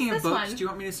 Speaking What of is this books, one? do you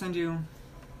want me to send you?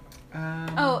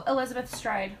 Oh, Elizabeth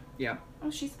Stride. Yeah, Oh,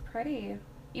 she's pretty.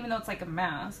 Even though it's like a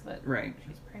mask, but right.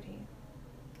 she's pretty.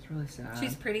 It's really sad.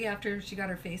 She's pretty after she got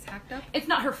her face hacked up. It's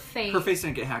not her face. Her face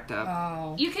didn't get hacked up.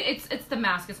 Oh. You can. It's the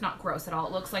mask. It's not gross at all.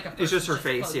 It looks like a. It's just her person's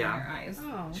face, closing yeah. Their eyes.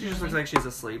 Oh. She just looks like she's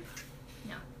asleep.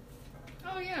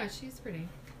 Oh yeah, she's pretty.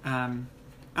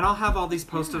 And I'll have all these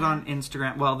posted on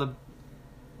Instagram. Well, the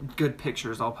good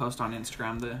pictures I'll post on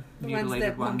Instagram. The The ones mutilated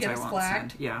that won't ones get I us won't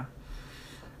flagged? send. Yeah.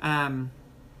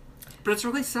 But it's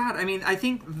really sad. I mean, I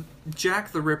think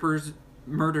Jack the Ripper's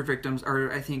murder victims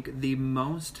are, I think, the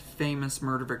most famous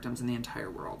murder victims in the entire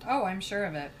world. Oh, I'm sure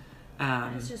of it.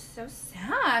 It's just so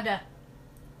sad.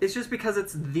 It's just because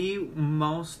it's the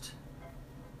most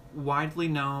widely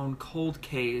known cold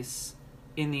case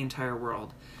in the entire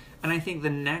world. And I think the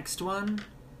next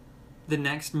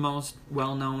most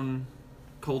well-known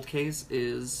cold case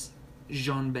is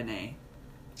Jean Benet.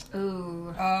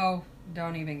 Ooh. Oh,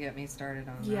 don't even get me started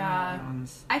on Yeah. That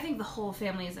one's- I think the whole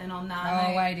family is in on that. that.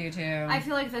 Oh, I do too. I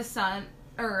feel like the son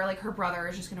or like her brother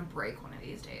is just gonna break one of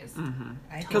these days.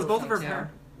 Because both of her too.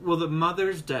 parents... Well, the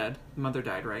mother's dead. The mother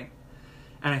died, right?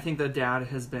 And I think the dad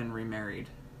has been remarried.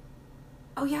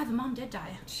 Oh yeah, the mom did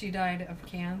die. She died of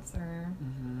cancer.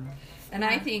 Mm-hmm. And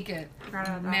I think it Forgot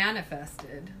about that.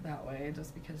 manifested that way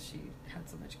just because she had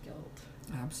so much guilt.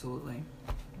 Absolutely.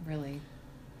 Really.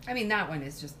 I mean, that one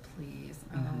is just please.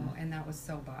 Oh, Mhm. and that was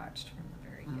so botched from the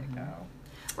very get-go.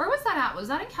 Where was that at? Was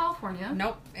that in California?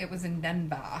 Nope, it was in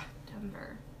Denver.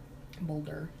 Denver.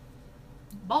 Boulder.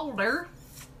 Boulder.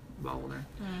 Boulder.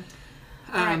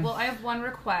 All right. Well, I have one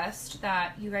request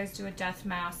that you guys do a death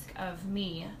mask of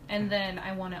me, and then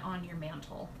I want it on your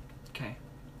mantle. Okay.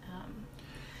 Um,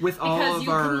 With all because of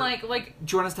you our... can like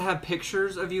Do you want us to have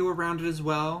pictures of you around it as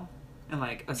well? And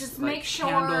like just like make sure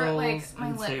candles like my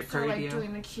and say it lips are like radio?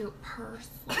 doing the cute purse,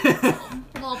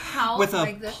 little pout With a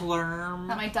like this. plum.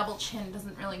 That my double chin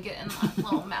doesn't really get in that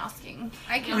little masking.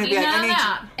 I You can don't Maybe need I none of need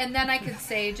that. And then I could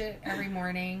sage it every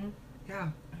morning.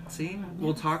 Yeah. See?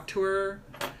 We'll talk to her.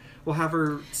 We'll have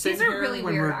her sit These are here really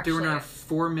when weird, we're doing our actually.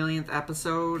 4 millionth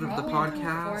episode of the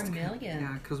podcast. 4 million.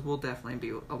 Yeah, because we'll definitely be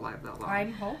alive that long.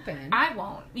 I'm hoping. I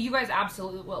won't. You guys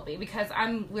absolutely will be because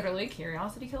I'm literally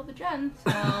curiosity killed the Jen.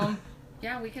 So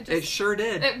Yeah, we could It just. sure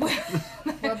did.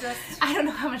 We'll just. I don't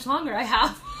know how much longer I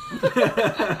have.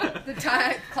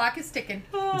 The clock is ticking.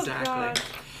 Exactly. God.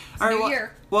 All right, New well,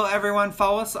 year. well, everyone,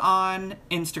 follow us on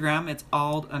Instagram. It's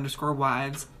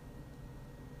ald_wives.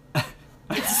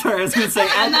 Sorry, I was going to say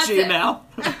And at that's it. Gmail.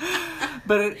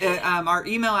 But our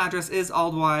email address is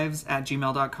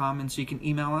aldwives@gmail.com, and so you can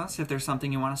email us if there's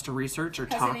something you want us to research or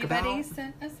Has talk anybody about.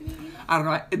 sent us an email? I don't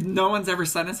know. No one's ever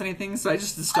sent us anything, so I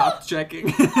just stopped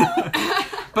checking.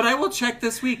 But I will check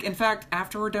this week. In fact,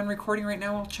 after we're done recording right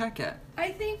now, I'll check it.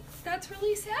 I think that's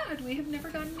really sad. We have never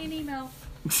gotten an email.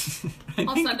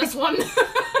 I'll send us one.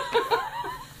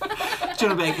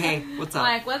 Jenna Bake, hey, what's up?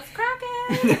 Like, let's crack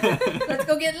it. Let's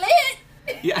go get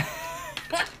lit. Yeah.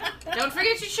 Don't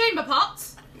forget your chamber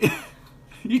pots.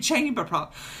 You chamber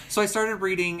prop. So I started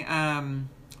reading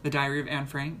The Diary of Anne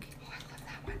Frank. Oh, I love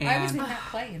that one. And I was in that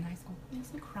play in high school.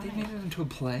 they made it into a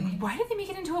play? Why did they make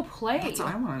it into a play? That's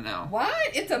what I want to know.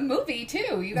 What? It's a movie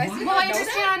too. You guys didn't Well, I know that?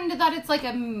 understand that it's like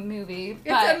a movie, It's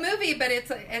but a movie, but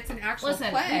it's an actual listen,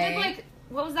 play. we did like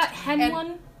what was that hen And-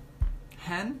 one?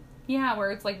 Hen? Yeah,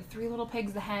 where it's like 3 little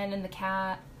pigs, the hen, and the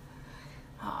cat.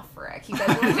 Oh, frick! You guys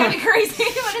are looking at me crazy,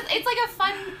 but it's like a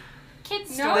fun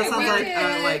kids No, story. That sounds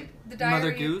we like did The Diary-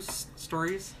 Mother Goose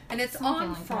stories. And it's Something on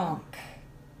like that. Franck.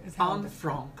 is how On it's-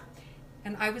 Franck.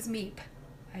 And I was Meep.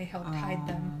 I helped hide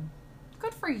them.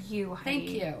 Good for you, Heidi. Thank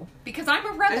you. Because I'm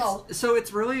a rebel.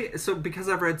 It's really because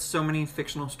I've read so many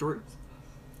fictional stories.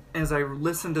 As I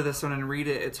listen to this one and read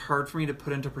it, it's hard for me to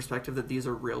put into perspective that these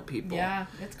are real people. Yeah,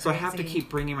 it's crazy. So I have to keep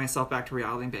bringing myself back to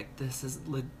reality and be like,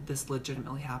 this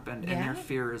legitimately happened, and their Yeah.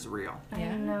 fear is real. I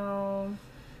Yeah. know.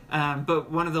 But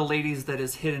one of the ladies that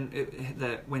is hidden,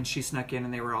 that when she snuck in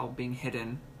and they were all being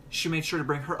hidden, she made sure to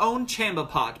bring her own chamber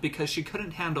pot because she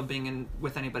couldn't handle being in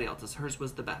with anybody else's. Hers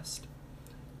was the best.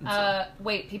 And so-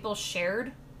 Wait, people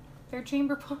shared their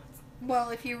chamber pots? Well,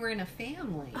 if you were in a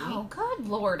family. Oh, good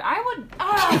lord. I would.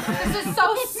 Oh, this is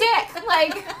so sick.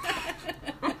 Like,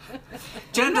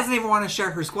 Jen doesn't even want to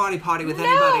share her squatty potty with no,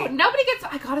 anybody. nobody gets.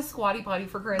 I got a squatty potty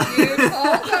for Christmas. You told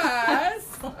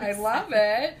us. I love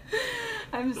it.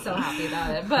 I'm so happy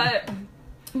about it. But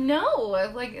no,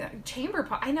 like, chamber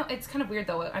pot. I know it's kind of weird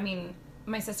though. I mean,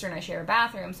 my sister and I share a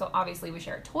bathroom, so obviously we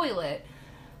share a toilet,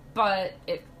 but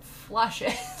it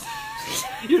flushes.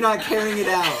 You're not carrying it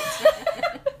out.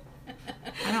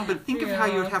 I know, but think of how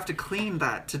you would Yeah. have to clean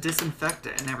that to disinfect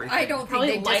it and everything. I don't Probably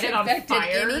think they light it on disinfected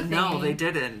fire. anything. No, they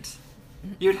didn't.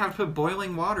 You'd have to put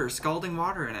boiling water, scalding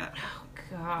water in it. Oh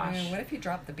I gosh. mean, what if you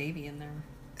drop the baby in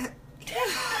there?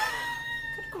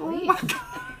 Oh Grief. my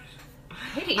god.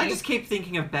 Heidi, I just keep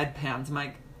thinking of bedpans. I'm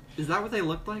like, is that what they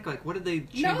look like? Like, what did they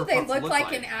chamber No, they pots look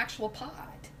like an actual pot.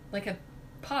 Like a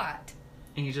pot.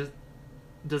 And you just...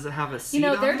 Does it have a seed you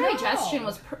know, on their it? digestion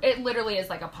was. It literally is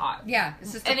like a pot. Yeah,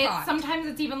 it's just a And pot. it's sometimes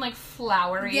it's even like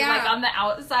flowery, Yeah. like on the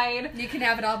outside. You can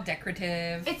have it all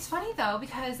decorative. It's funny though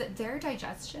because their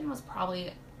digestion was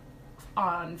probably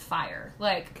on fire,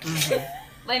 like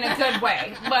in a good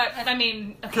way. But I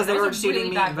mean, Because they it was were a just eating really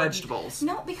meat bad and one. vegetables.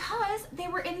 No, because they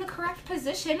were in the correct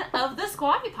position of the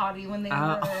squatty potty when they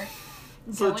were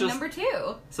So going just- number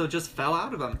 2. So it just fell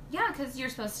out of them. Yeah, because you're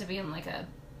supposed to be in like a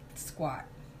Squat.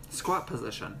 Squat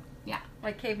position. yeah.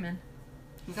 Like cavemen.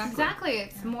 Exactly.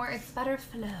 It's better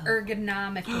flow.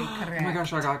 Ergonomically correct. Oh my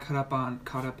gosh, I got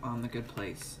caught up on The Good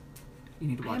Place. You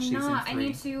need to watch season 3. I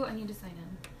need to sign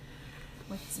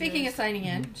in. Speaking of signing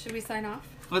in, should we sign off?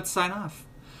 Let's sign off.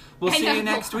 We'll see you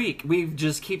next week. We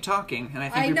just keep talking, and I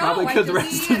think we probably I could the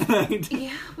rest of the night.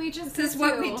 Yeah, we just This is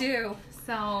what we do.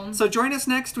 So join us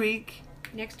next week.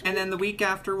 Next week. And then the week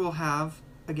after, we'll have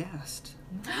a guest.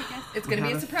 It's going to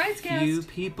be a surprise guest. Few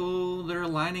people that are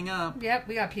lining up. Yep,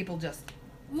 we got people just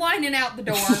lining out the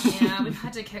door. yeah, we've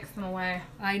had to kick them away.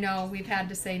 I know. We've had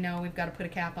to say no. We've got to put a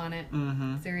cap on it.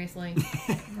 Mm-hmm. Seriously.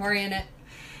 We're in it.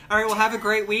 All right, well, have a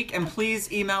great week, and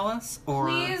please email us.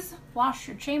 Please wash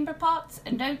your chamber pots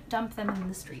and don't dump them in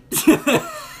the street.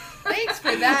 Thanks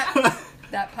for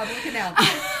that public announcement.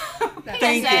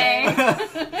 Thank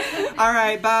you. All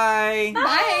right, bye.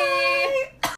 Bye.